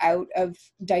kids out of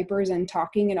diapers and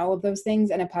talking and all of those things.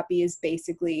 And a puppy is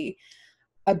basically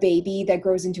a baby that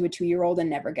grows into a 2-year-old and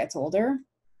never gets older.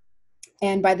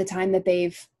 And by the time that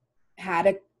they've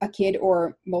had a kid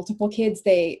or multiple kids,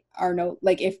 they are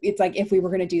if we were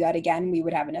going to do that again, we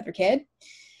would have another kid.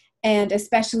 And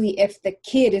especially if the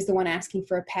kid is the one asking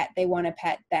for a pet, they want a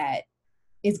pet that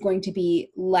is going to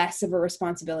be less of a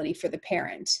responsibility for the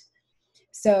parent.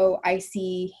 So I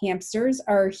see hamsters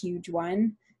are a huge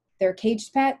one. They're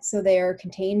caged pets, so they are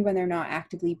contained when they're not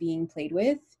actively being played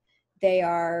with. They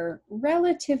are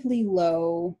relatively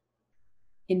low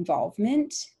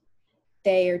involvement.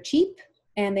 They are cheap,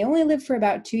 and they only live for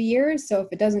about 2 years. So if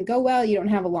it doesn't go well, you don't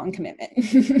have a long commitment.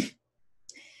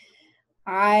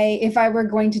 If I were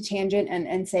going to tangent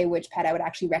and say which pet I would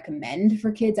actually recommend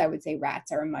for kids, I would say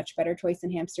rats are a much better choice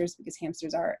than hamsters, because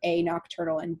hamsters are A,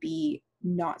 nocturnal, and B,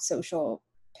 not social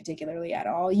particularly at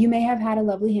all. You may have had a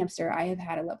lovely hamster. I have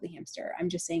had a lovely hamster. I'm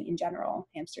just saying in general,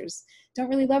 hamsters don't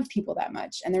really love people that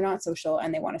much, and they're not social,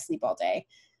 and they want to sleep all day.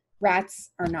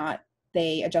 Rats are not.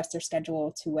 They adjust their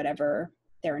schedule to whatever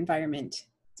their environment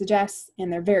suggests,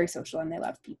 and they're very social, and they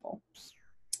love people.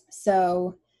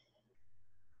 So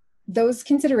those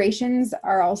considerations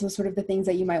are also sort of the things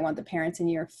that you might want the parents in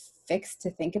your fix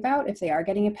to think about if they are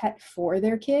getting a pet for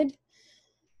their kid.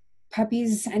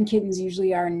 Puppies and kittens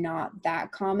usually are not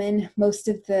that common. Most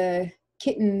of the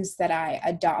kittens that I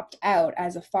adopt out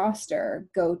as a foster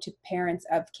go to parents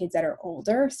of kids that are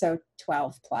older, so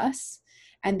 12 plus,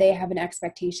 and they have an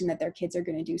expectation that their kids are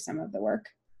going to do some of the work.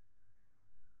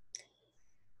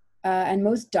 And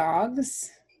most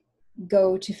dogs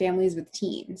go to families with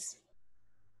teens.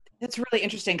 That's really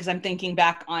interesting, because I'm thinking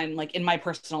back on, like, in my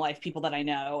personal life, people that I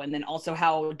know, and then also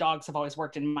how dogs have always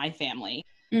worked in my family.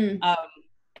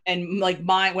 And like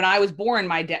when I was born,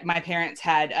 my parents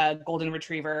had a golden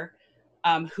retriever,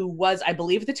 who was, I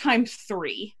believe at the time,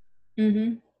 3,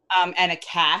 and a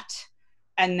cat.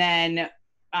 And then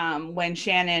when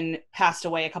Shannon passed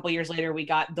away a couple years later, we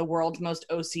got the world's most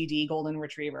OCD golden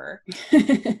retriever.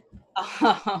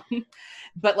 um,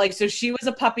 but like, so she was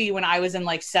a puppy when I was in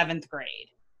like 7th grade.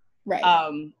 Right.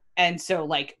 And so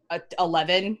like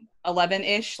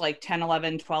 11-ish, like 10,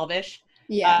 11, 12-ish.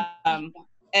 Yeah.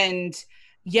 And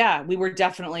yeah, we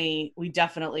definitely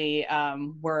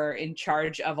were in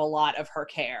charge of a lot of her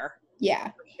care. Yeah.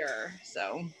 For sure.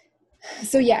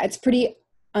 So yeah, it's pretty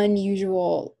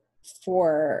unusual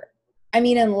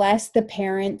unless the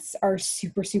parents are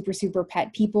super, super, super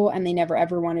pet people and they never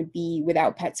ever want to be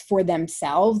without pets for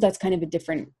themselves. That's kind of a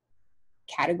different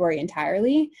category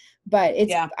entirely. But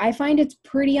I find it's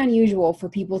pretty unusual for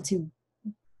people to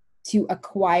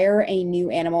acquire a new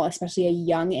animal, especially a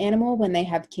young animal, when they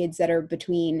have kids that are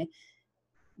between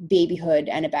babyhood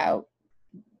and about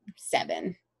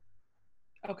 7.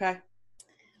 Okay.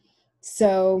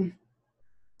 So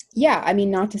yeah, I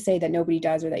mean, not to say that nobody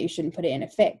does or that you shouldn't put it in a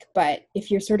fic, but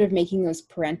if you're sort of making those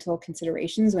parental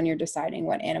considerations when you're deciding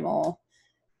what animal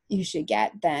you should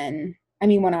get, then, I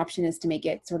mean, one option is to make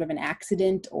it sort of an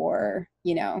accident or,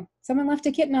 someone left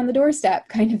a kitten on the doorstep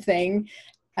kind of thing.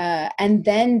 And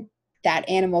then that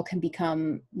animal can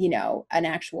become, an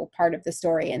actual part of the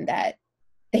story, and that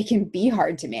they can be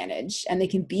hard to manage and they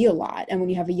can be a lot. And when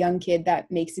you have a young kid,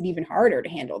 that makes it even harder to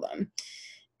handle them.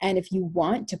 And if you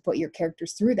want to put your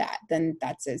characters through that, then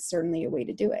that's certainly a way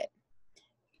to do it.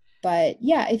 But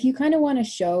yeah, if you kind of want to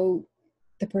show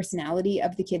the personality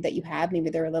of the kid that you have, maybe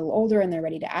they're a little older and they're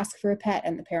ready to ask for a pet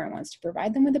and the parent wants to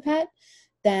provide them with a pet,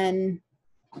 then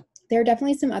there are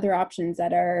definitely some other options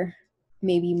that are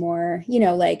maybe more,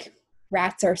 like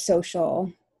rats are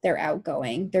social, they're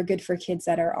outgoing, they're good for kids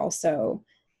that are also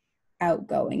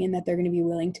outgoing and that they're going to be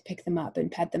willing to pick them up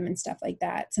and pet them and stuff like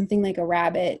that. Something like a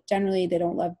rabbit, generally they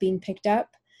don't love being picked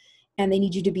up and they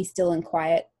need you to be still and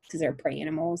quiet because they're prey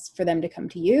animals for them to come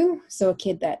to you. So a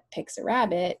kid that picks a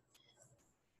rabbit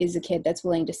is a kid that's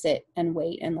willing to sit and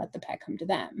wait and let the pet come to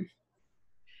them.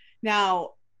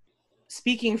 Now,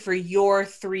 speaking for your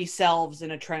 3 selves in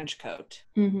a trench coat,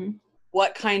 mm-hmm.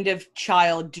 What kind of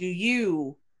child do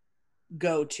you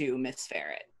go to, Miss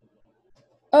Ferret?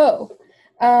 Oh,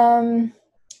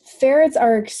 ferrets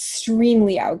are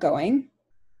extremely outgoing.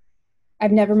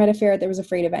 I've never met a ferret that was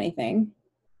afraid of anything.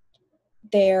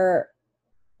 They're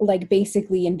like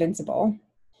basically invincible.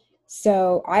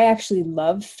 So I actually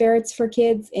love ferrets for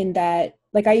kids in that,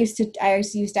 like I used to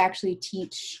actually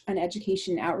teach an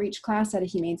education outreach class at a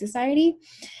humane society.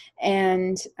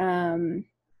 And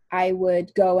I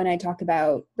would go and I talk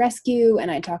about rescue and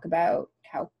I talk about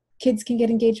how kids can get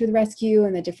engaged with rescue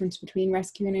and the difference between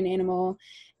rescuing an animal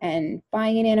and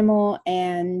buying an animal.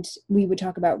 And we would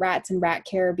talk about rats and rat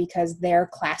care because their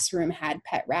classroom had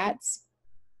pet rats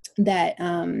that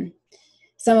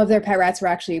some of their pet rats were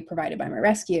actually provided by my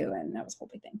rescue, and that was a whole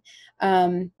big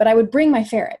thing. But I would bring my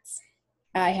ferrets.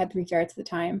 I had 3 ferrets at the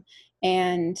time,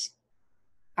 and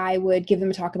I would give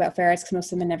them a talk about ferrets because most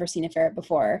of them had never seen a ferret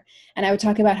before. And I would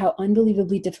talk about how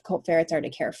unbelievably difficult ferrets are to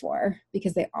care for,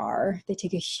 because they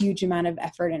take a huge amount of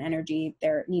effort and energy. They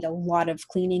need a lot of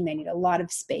cleaning. They need a lot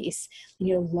of space. They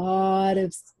need a lot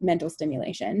of mental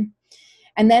stimulation.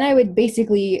 And then I would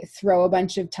basically throw a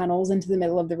bunch of tunnels into the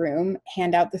middle of the room,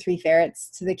 hand out the 3 ferrets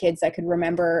to the kids that could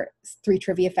remember 3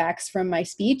 trivia facts from my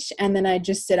speech. And then I'd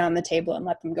just sit on the table and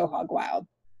let them go hog wild,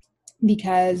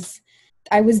 because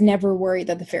I was never worried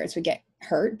that the ferrets would get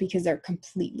hurt because they're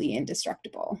completely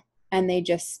indestructible. And they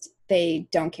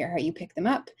don't care how you pick them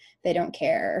up. They don't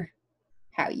care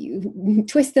how you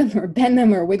twist them or bend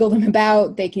them or wiggle them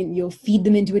about. You'll feed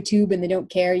them into a tube and they don't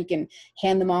care. You can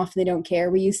hand them off and they don't care.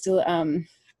 We used to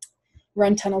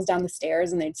run tunnels down the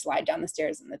stairs and they'd slide down the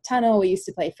stairs in the tunnel. We used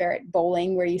to play ferret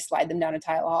bowling where you slide them down a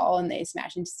tile hall and they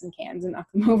smash into some cans and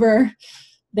knock them over.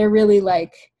 They're really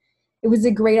it was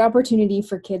a great opportunity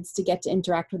for kids to get to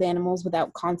interact with animals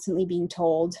without constantly being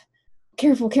told,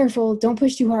 careful, don't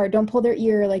push too hard, don't pull their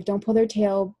ear, don't pull their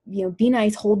tail, be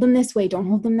nice, hold them this way, don't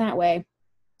hold them that way.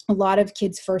 A lot of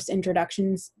kids' first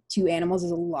introductions to animals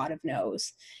is a lot of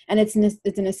no's. And it's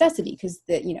a necessity because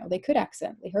they could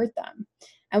accidentally hurt them.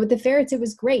 And with the ferrets, it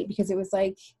was great because it was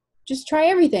just try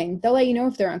everything. They'll let you know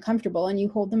if they're uncomfortable and you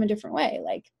hold them a different way.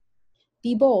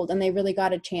 Be bold. And they really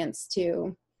got a chance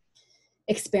to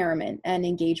experiment and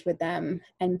engage with them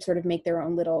and sort of make their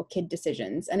own little kid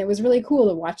decisions. And it was really cool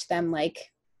to watch them.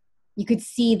 You could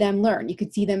see them learn. You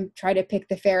could see them try to pick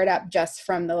the ferret up just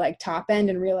from the top end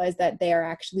and realize that they are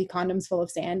actually condoms full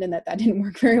of sand and that didn't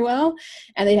work very well.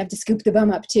 And they'd have to scoop the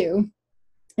bum up too,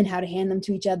 and how to hand them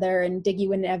to each other. And Diggy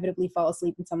would inevitably fall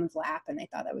asleep in someone's lap. And they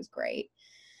thought that was great.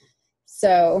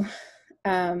 So,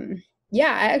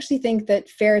 Yeah, I actually think that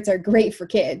ferrets are great for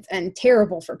kids and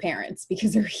terrible for parents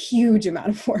because they're a huge amount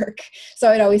of work. So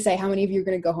I'd always say, how many of you are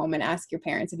going to go home and ask your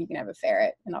parents if you can have a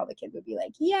ferret? And all the kids would be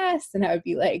like, yes. And I would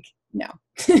be like, no.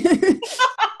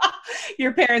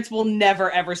 Your parents will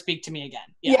never, ever speak to me again.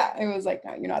 Yeah, it was like,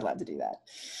 no, you're not allowed to do that.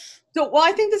 So, well,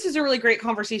 I think this is a really great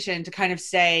conversation to kind of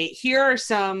say, here are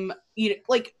some,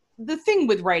 like the thing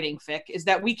with writing fic is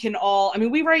that we can all, I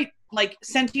mean, we write like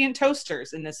sentient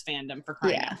toasters in this fandom for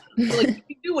crying out loud. So, like, you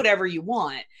can do whatever you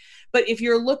want. But if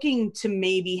you're looking to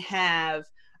maybe have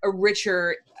a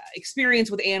richer experience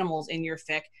with animals in your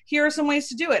fic, here are some ways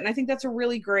to do it. And I think that's a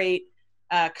really great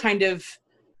kind of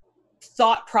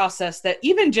thought process that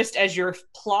even just as you're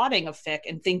plotting a fic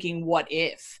and thinking, what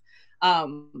if,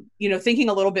 thinking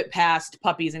a little bit past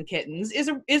puppies and kittens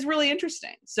is really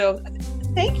interesting. So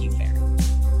thank you, Farrah.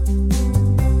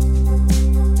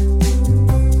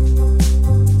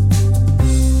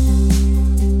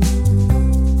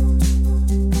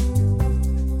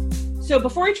 So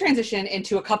before we transition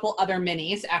into a couple other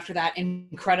minis after that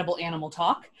incredible animal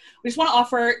talk, we just want to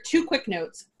offer 2 quick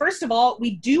notes. First of all,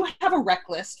 we do have a rec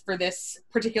list for this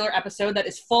particular episode that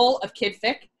is full of kid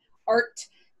fic, art,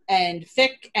 and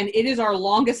fic, and it is our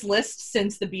longest list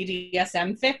since the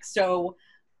BDSM fic. So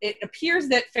it appears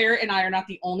that Farrah and I are not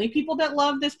the only people that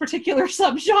love this particular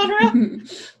subgenre.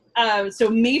 So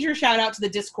major shout out to the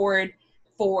Discord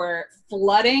for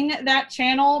flooding that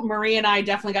channel. Marie and I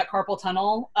definitely got carpal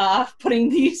tunnel putting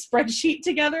the spreadsheet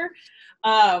together.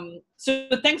 So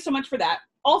thanks so much for that.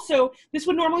 Also, this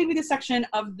would normally be the section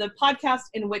of the podcast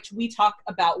in which we talk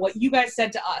about what you guys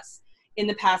said to us in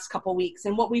the past couple weeks.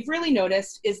 And what we've really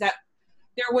noticed is that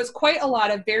there was quite a lot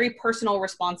of very personal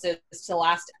responses to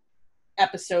last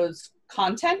episode's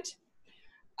content.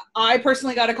 I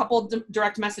personally got a couple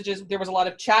direct messages. There was a lot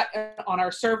of chat on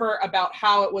our server about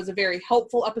how it was a very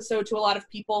helpful episode to a lot of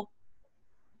people.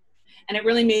 And it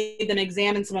really made them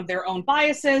examine some of their own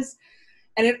biases.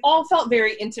 And it all felt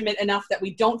very intimate enough that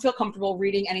we don't feel comfortable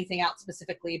reading anything out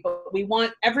specifically. But we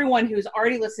want everyone who's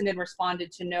already listened and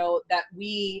responded to know that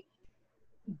we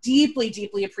deeply,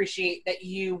 deeply appreciate that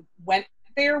you went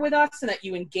there with us and that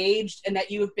you engaged and that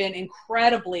you have been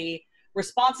incredibly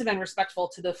responsive and respectful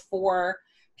to the 4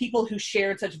 people who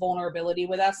shared such vulnerability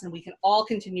with us, and we can all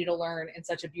continue to learn in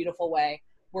such a beautiful way.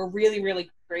 We're really, really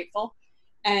grateful.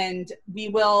 And we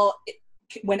will,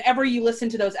 whenever you listen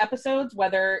to those episodes,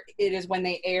 whether it is when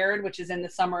they aired, which is in the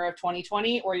summer of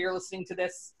 2020, or you're listening to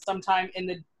this sometime in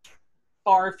the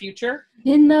far future.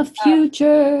 In the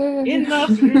future.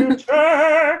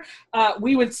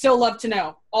 We would still love to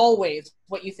know, always,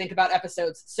 what you think about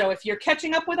episodes. So if you're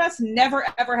catching up with us, never,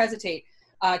 ever hesitate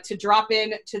to drop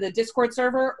in to the Discord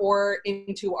server or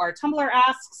into our Tumblr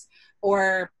asks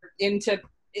or into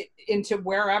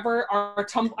wherever our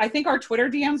I think our Twitter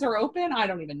DMs are open. I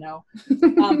don't even know.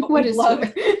 But what is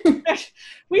Twitter?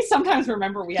 We sometimes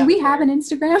remember we have. Do we have an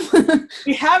Instagram?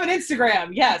 We have an Instagram,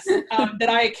 yes, that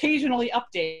I occasionally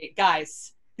update.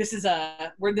 Guys, this is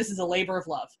a labor of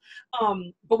love.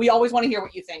 But we always want to hear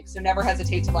what you think, so never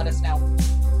hesitate to let us know.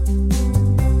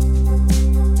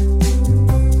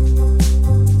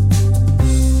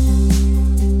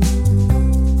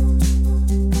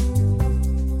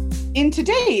 In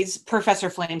today's Professor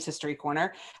Flame's History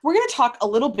Corner, we're going to talk a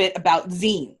little bit about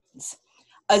zines.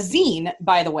 A zine,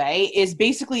 by the way, is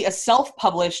basically a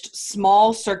self-published,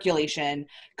 small circulation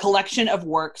collection of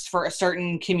works for a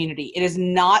certain community. It is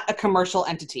not a commercial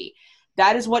entity.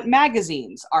 That is what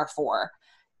magazines are for.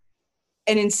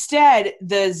 And instead,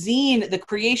 the zine, the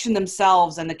creation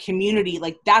themselves and the community,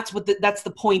 like that's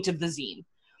the point of the zine.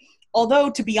 Although,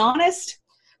 to be honest,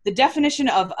 the definition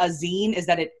of a zine is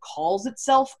that it calls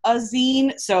itself a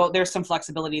zine. So there's some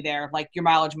flexibility there, like your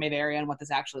mileage may vary on what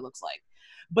this actually looks like.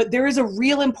 But there is a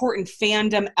real important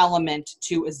fandom element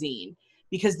to a zine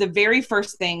because the very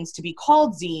first things to be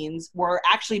called zines were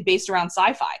actually based around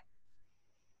sci-fi.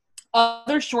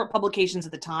 Other short publications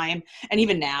at the time, and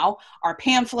even now, are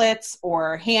pamphlets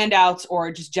or handouts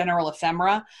or just general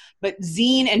ephemera. But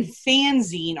zine and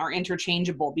fanzine are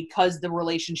interchangeable because the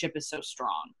relationship is so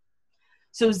strong.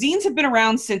 So zines have been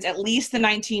around since at least the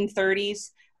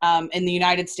 1930s in the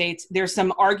United States. There's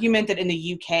some argument that in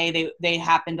the UK they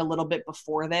happened a little bit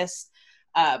before this,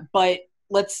 but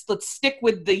let's stick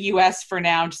with the US for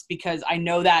now, just because I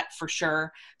know that for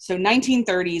sure. So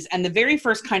 1930s, and the very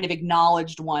first kind of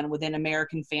acknowledged one within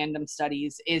American fandom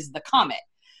studies is the Comet,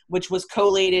 which was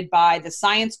collated by the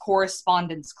Science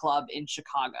Correspondence Club in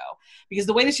Chicago. Because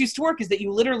the way this used to work is that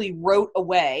you literally wrote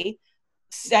away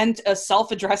sent a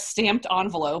self-addressed stamped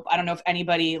envelope. I don't know if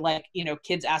anybody, like, you know,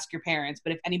 kids ask your parents,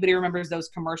 but if anybody remembers those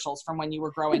commercials from when you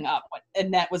were growing up,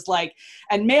 and that was like,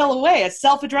 and mail away a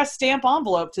self-addressed stamp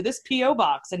envelope to this P.O.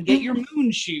 box and get your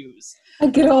moon shoes. A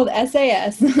good old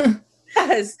SAS.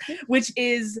 Yes, which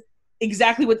is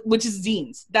exactly which is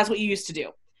zines. That's what you used to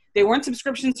do. They weren't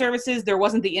subscription services. There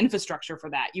wasn't the infrastructure for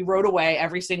that. You wrote away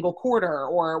every single quarter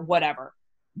or whatever.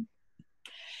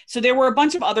 So there were a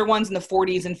bunch of other ones in the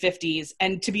 40s and 50s.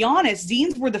 And to be honest,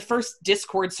 zines were the first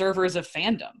Discord servers of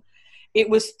fandom. It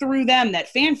was through them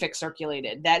that fanfic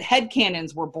circulated, that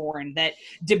headcanons were born, that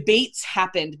debates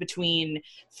happened between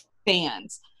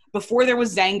fans. Before there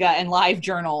was Zanga and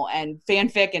LiveJournal and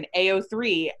fanfic and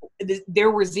AO3,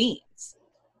 there were zines.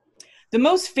 The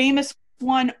most famous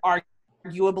one,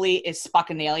 arguably, is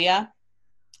Spockanalia,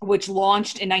 which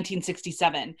launched in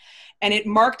 1967. And it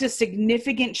marked a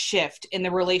significant shift in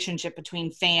the relationship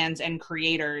between fans and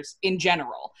creators in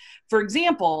general. For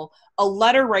example, a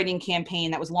letter writing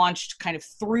campaign that was launched kind of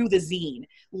through the zine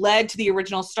led to the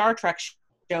original Star Trek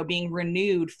show being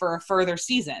renewed for a further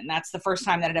season. That's the first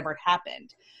time that it ever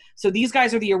happened. So these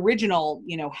guys are the original,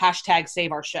 you know, hashtag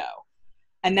save our show.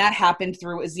 And that happened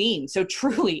through a zine. So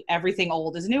truly, everything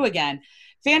old is new again.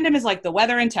 Fandom is like the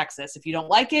weather in Texas. If you don't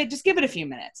like it, just give it a few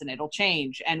minutes and it'll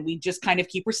change. And we just kind of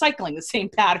keep recycling the same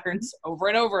patterns over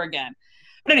and over again.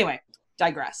 But anyway,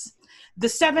 digress. The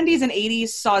 70s and 80s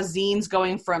saw zines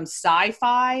going from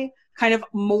sci-fi kind of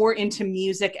more into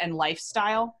music and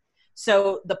lifestyle.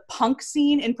 So the punk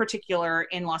scene in particular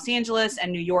in Los Angeles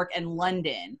and New York and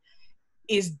London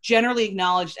is generally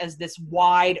acknowledged as this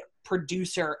wide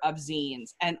producer of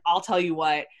zines. And I'll tell you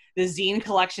what, the zine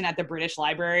collection at the British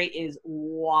Library is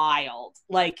wild.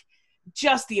 Like,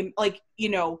 just the, like, you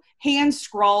know, hand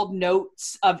scrawled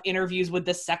notes of interviews with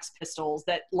the Sex Pistols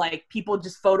that, like, people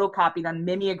just photocopied on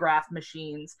mimeograph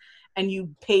machines and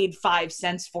you paid 5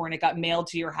 cents for, and it got mailed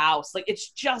to your house. Like,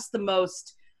 it's just the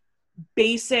most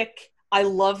basic, I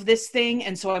love this thing,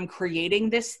 and so I'm creating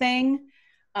this thing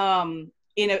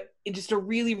in just a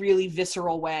really, really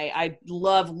visceral way. I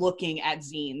love looking at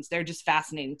zines. They're just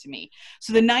fascinating to me.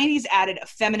 So the 90s added a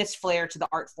feminist flair to the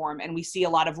art form, and we see a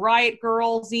lot of Riot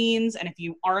Girl zines. And if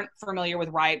you aren't familiar with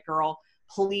Riot Girl,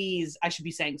 please, I should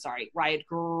be saying, sorry, Riot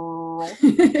Girl.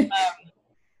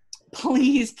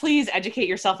 Please educate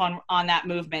yourself on that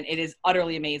movement. It is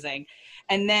utterly amazing.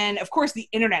 And then, of course, the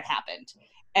internet happened.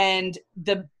 And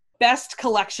the best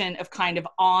collection of kind of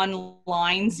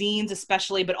online zines,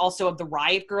 especially, but also of the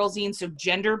Riot Girl zines, so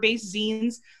gender-based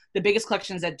zines. The biggest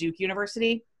collection is at Duke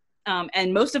University,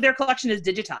 and most of their collection is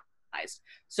digitized.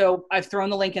 So I've thrown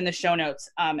the link in the show notes,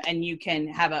 and you can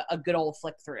have a good old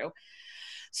flick through.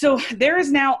 So there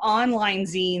is now online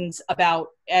zines about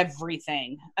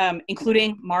everything,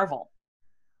 including Marvel.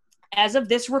 As of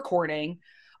this recording,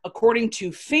 according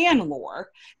to fan lore,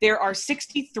 there are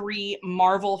 63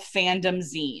 Marvel fandom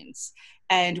zines,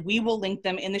 and we will link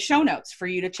them in the show notes for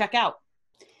you to check out.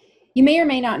 You may or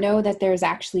may not know that there's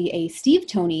actually a Steve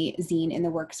Tony zine in the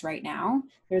works right now.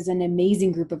 There's an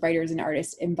amazing group of writers and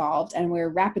artists involved, and we're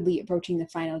rapidly approaching the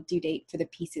final due date for the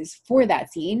pieces for that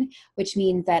zine, which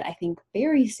means that I think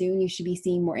very soon you should be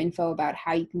seeing more info about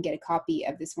how you can get a copy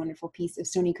of this wonderful piece of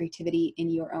Sony creativity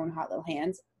in your own hot little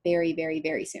hands very, very,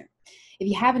 very soon. If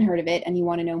you haven't heard of it and you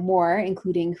want to know more,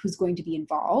 including who's going to be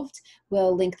involved,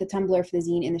 we'll link the Tumblr for the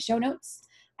zine in the show notes.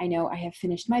 I know I have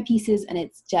finished my pieces and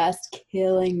it's just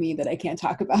killing me that I can't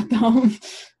talk about them.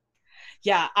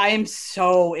 Yeah, I am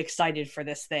so excited for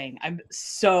this thing. I'm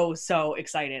so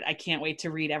excited. I can't wait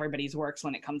to read everybody's works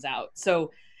when it comes out.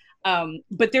 So,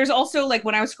 but there's also, like,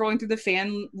 when I was scrolling through the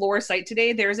fan lore site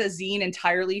today, there's a zine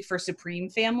entirely for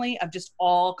Supreme Family of just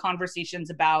all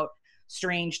conversations about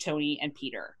Strange, Tony, and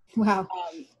Peter. Wow.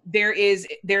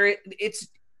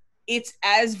 It's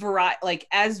as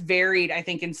varied, I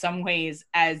think, in some ways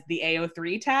as the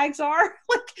AO3 tags are.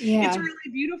 It's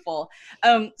really beautiful.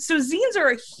 So zines are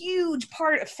a huge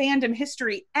part of fandom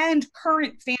history and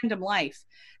current fandom life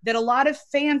that a lot of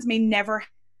fans may never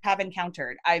have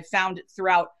encountered. I've found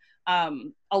throughout a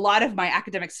lot of my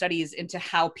academic studies into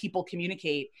how people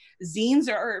communicate, zines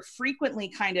are frequently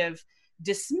kind of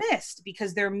dismissed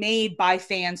because they're made by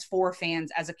fans for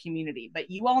fans as a community. But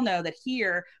you all know that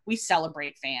here we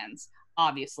celebrate fans,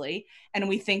 obviously, and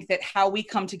we think that how we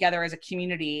come together as a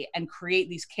community and create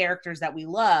these characters that we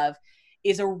love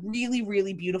is a really,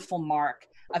 really beautiful mark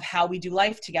of how we do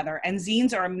life together. And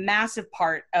zines are a massive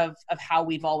part of how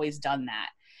we've always done that.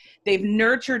 They've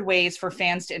nurtured ways for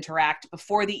fans to interact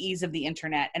before the ease of the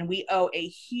internet, and we owe a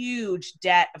huge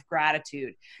debt of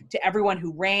gratitude to everyone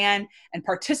who ran and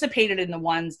participated in the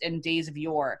ones in days of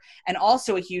yore, and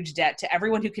also a huge debt to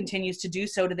everyone who continues to do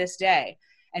so to this day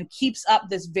and keeps up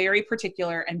this very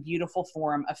particular and beautiful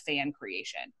form of fan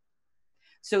creation.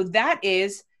 So that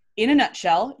is, in a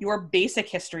nutshell, your basic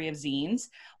history of zines.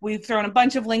 We've thrown a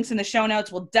bunch of links in the show notes.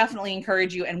 We'll definitely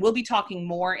encourage you, and we'll be talking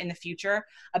more in the future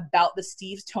about the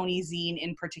Steve Tony zine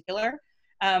in particular.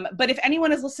 But if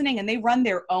anyone is listening and they run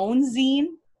their own zine,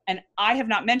 and I have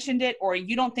not mentioned it, or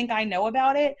you don't think I know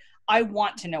about it, I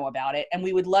want to know about it, and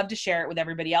we would love to share it with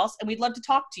everybody else, and we'd love to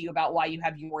talk to you about why you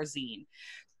have your zine.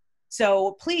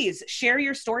 So please share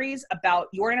your stories about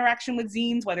your interaction with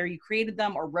zines, whether you created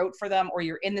them or wrote for them, or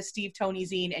you're in the Steve Tony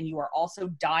zine and you are also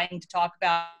dying to talk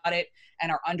about it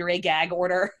and are under a gag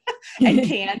order and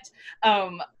can't.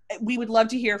 We would love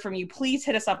to hear from you. Please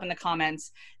hit us up in the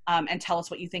comments and tell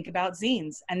us what you think about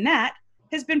zines. And that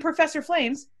has been Professor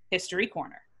Flame's History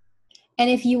Corner. And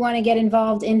if you want to get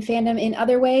involved in fandom in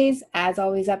other ways, as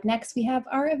always, up next, we have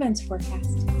our events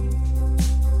forecast.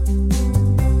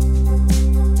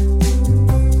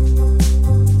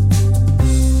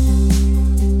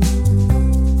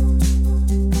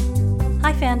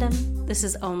 Hi fandom, this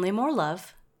is Only More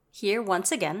Love, here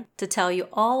once again to tell you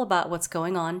all about what's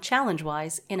going on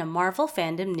challenge-wise in a Marvel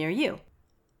fandom near you.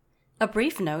 A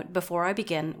brief note before I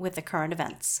begin with the current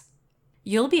events.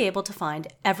 You'll be able to find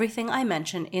everything I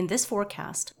mention in this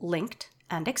forecast linked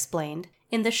and explained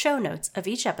in the show notes of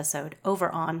each episode over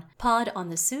on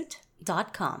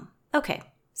podonthesuit.com. Okay,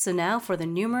 so now for the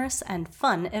numerous and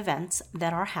fun events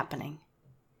that are happening.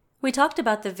 We talked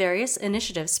about the various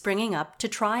initiatives springing up to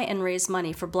try and raise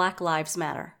money for Black Lives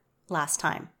Matter last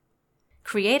time.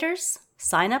 Creators,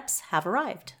 signups have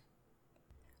arrived.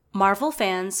 Marvel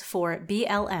Fans for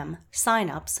BLM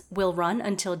signups will run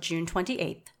until June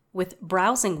 28th, with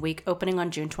Browsing Week opening on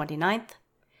June 29th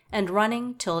and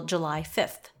running till July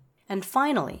 5th. And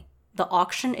finally, the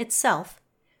auction itself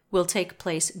will take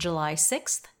place July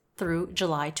 6th through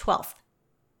July 12th.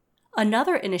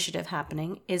 Another initiative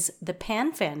happening is the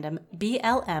Pan Fandom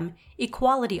BLM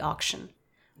Equality Auction,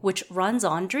 which runs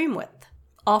on Dreamwidth.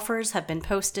 Offers have been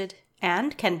posted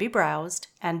and can be browsed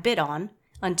and bid on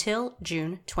until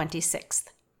June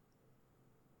 26th.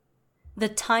 The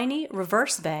Tiny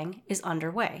Reverse Bang is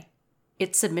underway.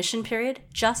 Its submission period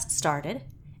just started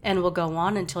and will go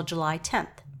on until July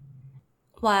 10th,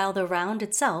 while the round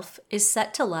itself is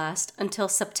set to last until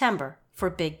September for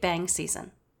Big Bang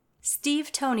season.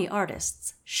 Steve Tony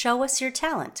artists, show us your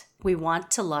talent. We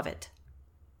want to love it.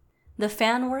 The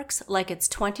FanWorks Like It's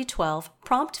 2012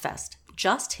 Prompt Fest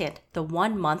just hit the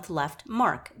 1 month left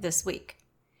mark this week.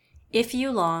 If you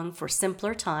long for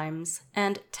simpler times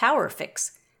and tower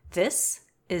fix, this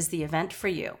is the event for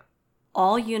you.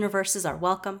 All universes are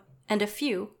welcome, and a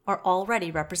few are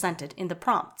already represented in the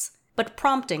prompts, but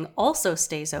prompting also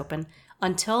stays open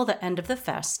until the end of the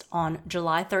fest on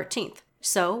July 13th.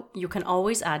 So you can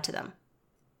always add to them.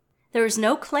 There is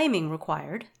no claiming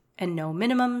required, and no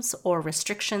minimums or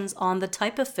restrictions on the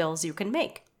type of fills you can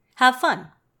make. Have fun!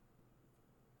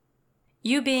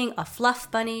 You being a fluff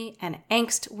bunny, an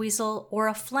angst weasel, or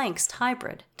a flankst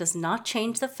hybrid does not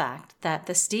change the fact that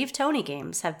the Steve Tony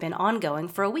games have been ongoing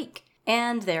for a week,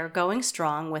 and they're going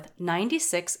strong with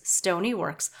 96 Stony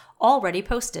works already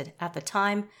posted at the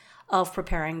time of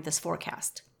preparing this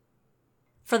forecast.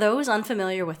 For those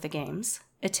unfamiliar with the games,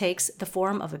 it takes the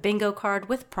form of a bingo card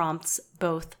with prompts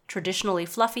both traditionally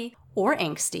fluffy or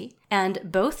angsty, and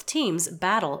both teams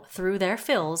battle through their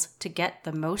fills to get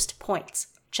the most points.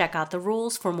 Check out the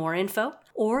rules for more info,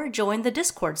 or join the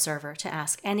Discord server to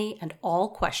ask any and all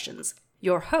questions.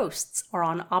 Your hosts are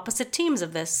on opposite teams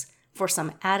of this for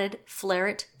some added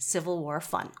Flaret Civil War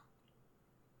fun.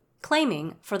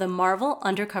 Claiming for the Marvel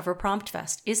Undercover Prompt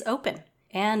Fest is open,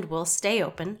 and will stay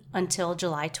open until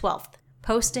July 12th.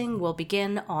 Posting will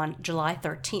begin on July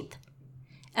 13th.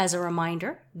 As a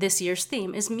reminder, this year's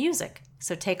theme is music,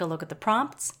 so take a look at the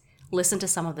prompts, listen to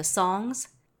some of the songs,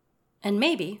 and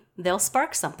maybe they'll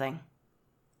spark something.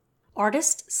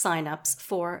 Artist signups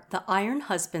for the Iron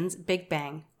Husbands Big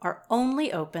Bang are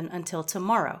only open until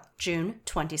tomorrow, June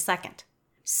 22nd.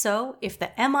 So if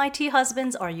the MIT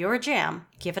Husbands are your jam,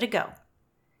 give it a go.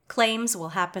 Claims will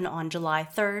happen on July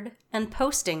 3rd, and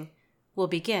posting will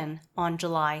begin on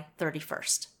July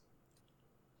 31st.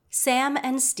 Sam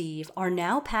and Steve are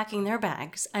now packing their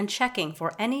bags and checking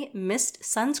for any missed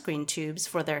sunscreen tubes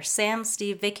for their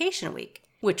Sam-Steve Vacation Week,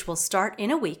 which will start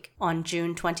in a week on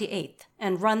June 28th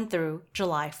and run through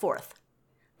July 4th.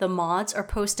 The mods are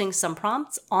posting some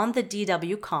prompts on the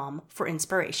DW.com for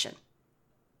inspiration.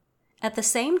 At the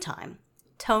same time,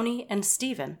 Tony and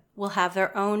Stephen will have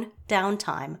their own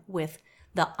downtime with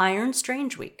the Iron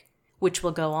Strange Week, which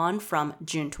will go on from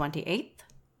June 28th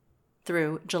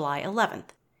through July 11th,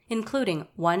 including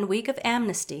 1 week of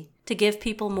amnesty to give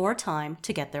people more time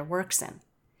to get their works in.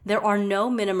 There are no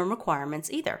minimum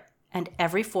requirements either, and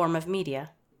every form of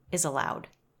media is allowed.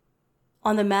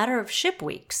 On the matter of ship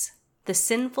weeks, the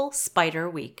Sinful Spider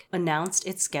Week announced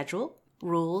its schedule,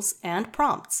 rules, and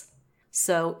prompts.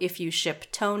 So if you ship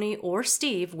Tony or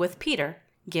Steve with Peter,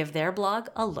 give their blog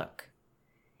a look.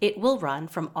 It will run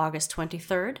from August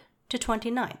 23rd to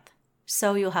 29th,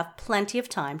 so you'll have plenty of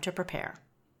time to prepare.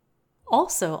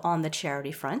 Also on the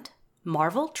charity front,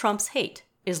 Marvel Trumps Hate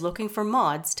is looking for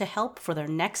mods to help for their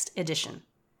next edition,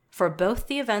 for both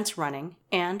the events running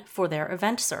and for their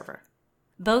event server.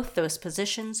 Both those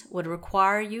positions would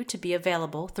require you to be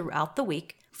available throughout the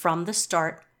week from the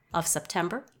start of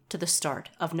September to the start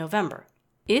of November.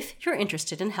 If you're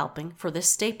interested in helping for this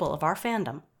staple of our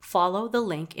fandom, follow the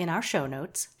link in our show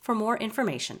notes for more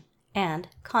information and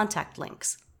contact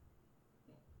links.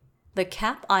 The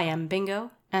Cap I Am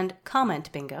Bingo and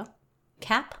Comment Bingo,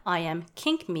 Cap I Am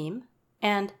Kink Meme,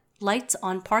 and Lights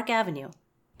on Park Avenue,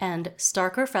 and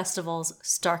Starker Festival's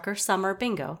Starker Summer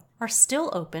Bingo are still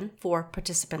open for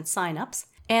participant signups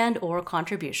and or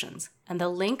contributions, and the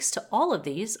links to all of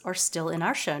these are still in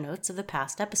our show notes of the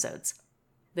past episodes.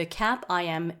 The Cap I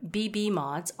Am BB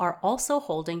mods are also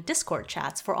holding Discord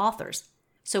chats for authors,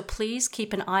 so please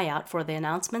keep an eye out for the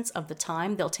announcements of the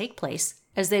time they'll take place,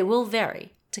 as they will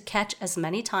vary to catch as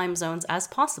many time zones as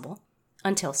possible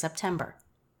until September.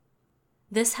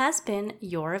 This has been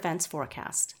your events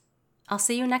forecast. I'll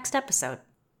see you next episode.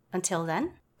 Until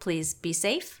then, please be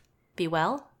safe, be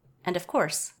well, and of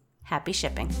course, happy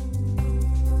shipping.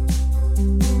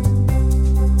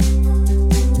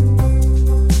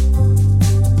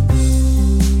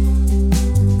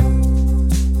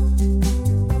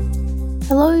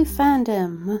 Hello,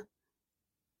 fandom.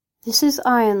 This is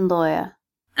Iron Lawyer.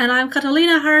 And I'm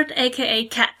Catalina Hart, aka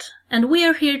Cat, and we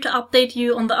are here to update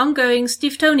you on the ongoing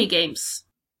Steve Tony games.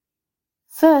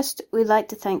 First, we'd like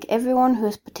to thank everyone who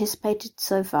has participated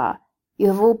so far. You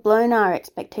have all blown our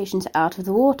expectations out of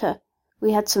the water.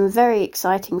 We had some very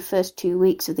exciting first 2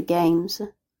 weeks of the games.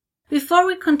 Before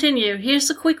we continue, here's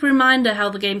a quick reminder how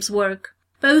the games work.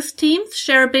 Both teams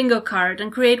share a bingo card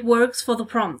and create works for the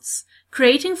prompts.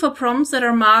 Creating for prompts that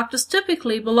are marked as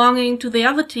typically belonging to the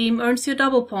other team earns you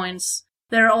double points.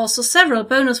 There are also several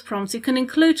bonus prompts you can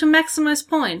include to maximize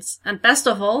points, and best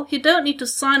of all, you don't need to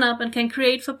sign up and can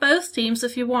create for both teams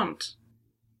if you want.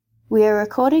 We are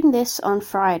recording this on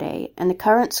Friday, and the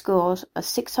current scores are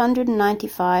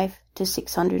 695 to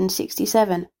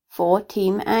 667 for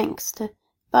Team Angst,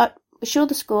 but we're sure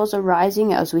the scores are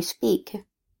rising as we speak.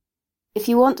 If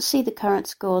you want to see the current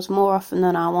scores more often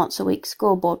than our once-a-week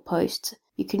scoreboard posts,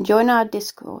 you can join our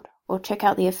Discord or check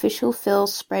out the official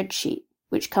Phil's spreadsheet,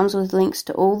 which comes with links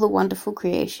to all the wonderful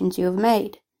creations you have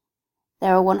made.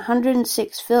 There are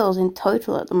 106 fills in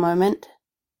total at the moment.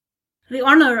 The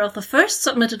honor of the first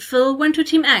submitted fill went to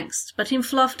Team Angst, but Team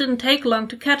Fluff didn't take long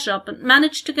to catch up and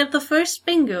managed to get the first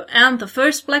bingo and the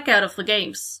first blackout of the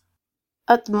games.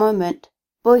 At the moment,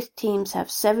 both teams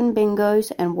have 7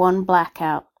 bingos and 1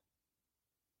 blackout.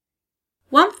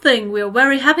 One thing we are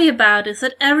very happy about is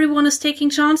that everyone is taking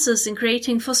chances in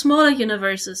creating for smaller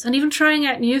universes and even trying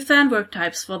out new fanwork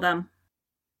types for them.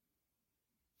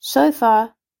 So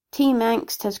far, Team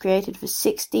Angst has created for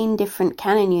 16 different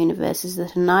canon universes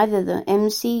that are neither the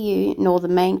MCU nor the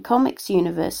main comics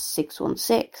universe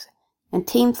 616, and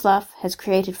Team Fluff has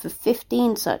created for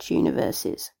 15 such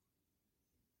universes.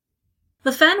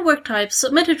 The fanwork types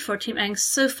submitted for Team Angst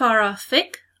so far are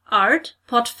fic, art,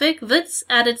 podfic, vids,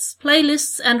 edits,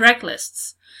 playlists, and rec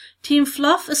lists. Team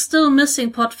Fluff is still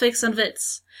missing podfics and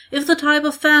vids. If the type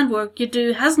of fan work you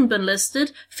do hasn't been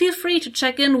listed, feel free to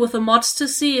check in with the mods to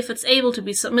see if it's able to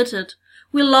be submitted.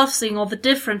 We love seeing all the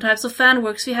different types of fan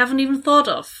works we haven't even thought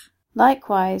of.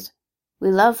 Likewise, we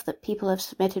love that people have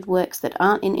submitted works that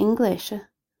aren't in English.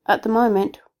 At the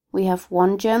moment, we have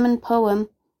 1 German poem,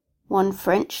 1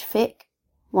 French fic,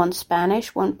 1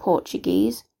 Spanish, 1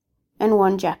 Portuguese, and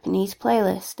 1 Japanese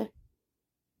playlist.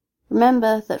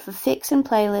 Remember that for fics and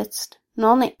playlists,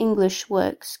 non-English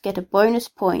works get a bonus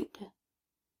point.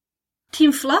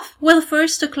 Team Fluff were the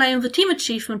first to claim the team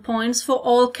achievement points for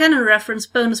all canon reference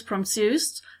bonus prompts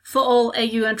used, for all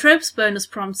AU and tropes bonus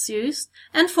prompts used,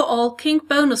 and for all kink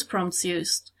bonus prompts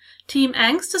used. Team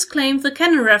Angst has claimed the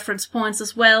canon reference points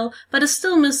as well, but is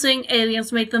still missing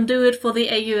Aliens Make Them Do It for the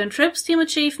AU and tropes team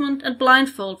achievement and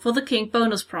Blindfold for the kink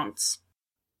bonus prompts.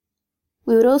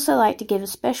 We would also like to give a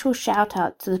special shout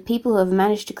out to the people who have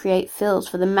managed to create fills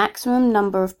for the maximum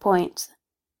number of points.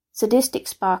 Sadistic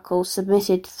Sparkle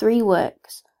submitted 3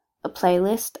 works, a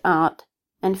playlist, art,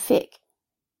 and fic.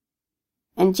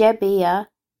 And Jebia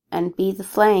and Be the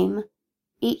Flame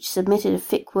each submitted a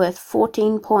fic worth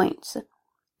 14 points.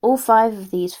 All 5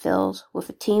 of these fills were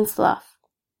for Team Fluff.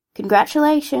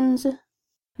 Congratulations!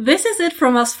 This is it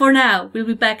from us for now. We'll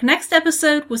be back next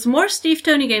episode with more Steve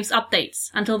Tony Games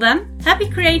updates. Until then, happy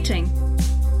creating!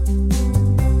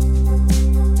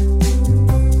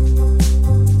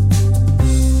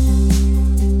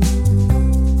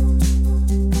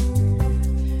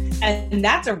 And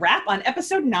that's a wrap on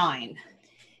episode 9.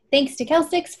 Thanks to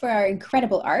Kelstix for our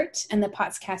incredible art, and the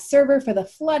Potscast server for the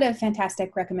flood of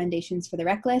fantastic recommendations for the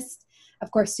rec list. Of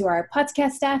course, to our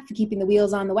Potscast staff for keeping the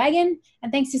wheels on the wagon.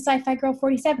 And thanks to Sci-Fi Girl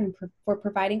 47 for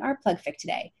providing our plug fic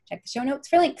today. Check the show notes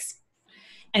for links.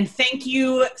 And thank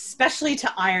you especially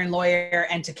to Iron Lawyer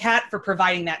and to Kat for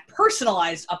providing that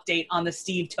personalized update on the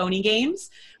Steve Tony games.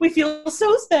 We feel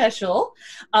so special.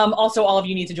 Also, all of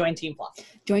you need to join Team Fluff.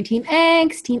 Join Team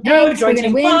Angst. Team No, Angst. join We're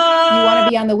Team win. Fluff. You want to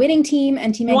be on the winning team,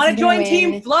 and Team Angst You want to join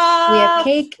Team Fluff. We have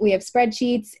cake. We have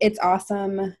spreadsheets. It's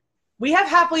awesome. We have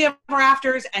happily ever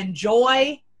afters and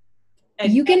joy.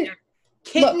 And You can-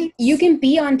 kittens. Look, you can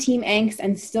be on Team Angst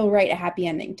and still write a happy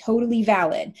ending. Totally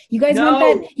valid. You guys No.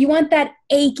 want that? You want that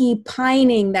achy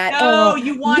pining? That No,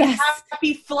 you want yes.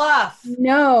 happy fluff.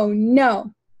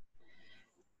 No.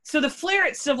 So the flair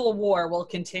at Civil War will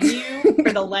continue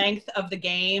for the length of the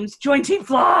games. Join Team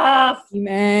Fluff. Team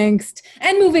Angst.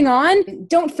 And moving on,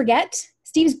 don't forget,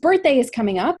 Steve's birthday is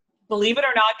coming up. Believe it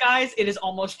or not, guys, it is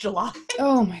almost July.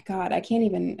 Oh my God, I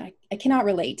cannot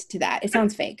relate to that. It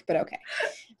sounds fake, but okay.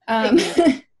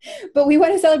 But we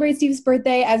want to celebrate Steve's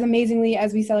birthday as amazingly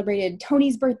as we celebrated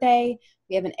Tony's birthday.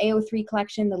 We have an AO3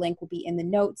 collection. The link will be in the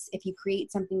notes. If you create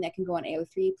something that can go on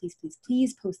AO3,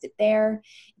 please post it there.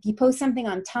 If you post something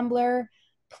on Tumblr,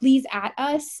 please at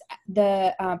us,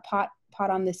 the pot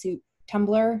on the suit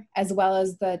Tumblr, as well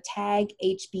as the tag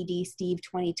HBD Steve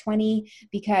 2020,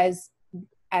 because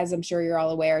as I'm sure you're all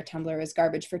aware, Tumblr is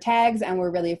garbage for tags, and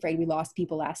we're really afraid we lost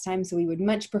people last time, so we would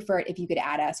much prefer it if you could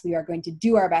add us. We are going to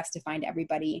do our best to find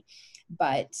everybody,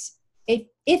 but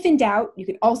if in doubt, you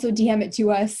can also DM it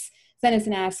to us, send us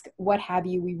an ask, what have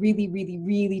you. We really, really,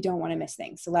 really don't want to miss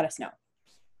things, so let us know.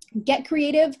 Get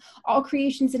creative. All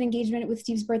creations and engagement with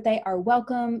Steve's birthday are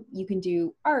welcome. You can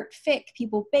do art, fic,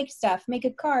 people bake stuff, make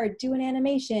a card, do an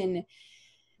animation,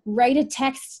 write a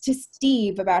text to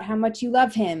Steve about how much you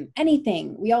love him,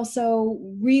 anything. We also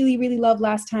really, really loved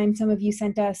last time some of you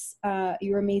sent us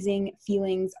your amazing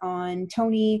feelings on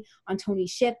Tony's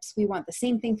ships. We want the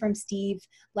same thing from Steve.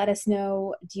 Let us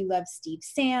know, do you love Steve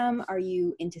Sam? Are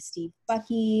you into Steve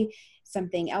Bucky?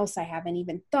 Something else I haven't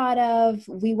even thought of.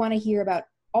 We want to hear about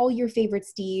all your favorite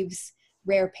Steves,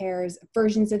 rare pairs,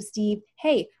 versions of Steve.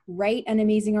 Hey, write an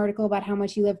amazing article about how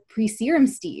much you love pre-serum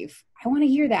Steve. I want to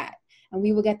hear that. And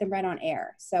we will get them right on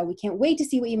air. So we can't wait to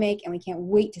see what you make, and we can't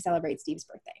wait to celebrate Steve's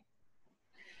birthday.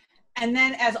 And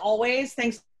then, as always,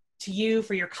 thanks to you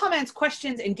for your comments,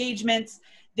 questions, engagements.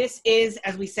 This is,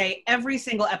 as we say every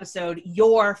single episode,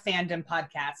 your fandom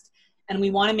podcast. And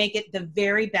we want to make it the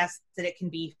very best that it can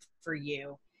be for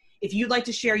you. If you'd like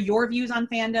to share your views on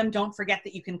fandom, don't forget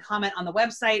that you can comment on the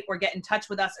website or get in touch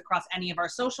with us across any of our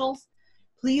socials.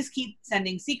 Please keep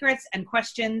sending secrets and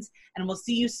questions, and we'll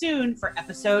see you soon for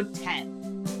episode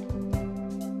 10.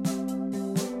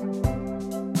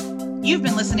 You've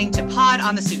been listening to Pod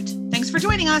on the Suit. Thanks for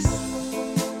joining us.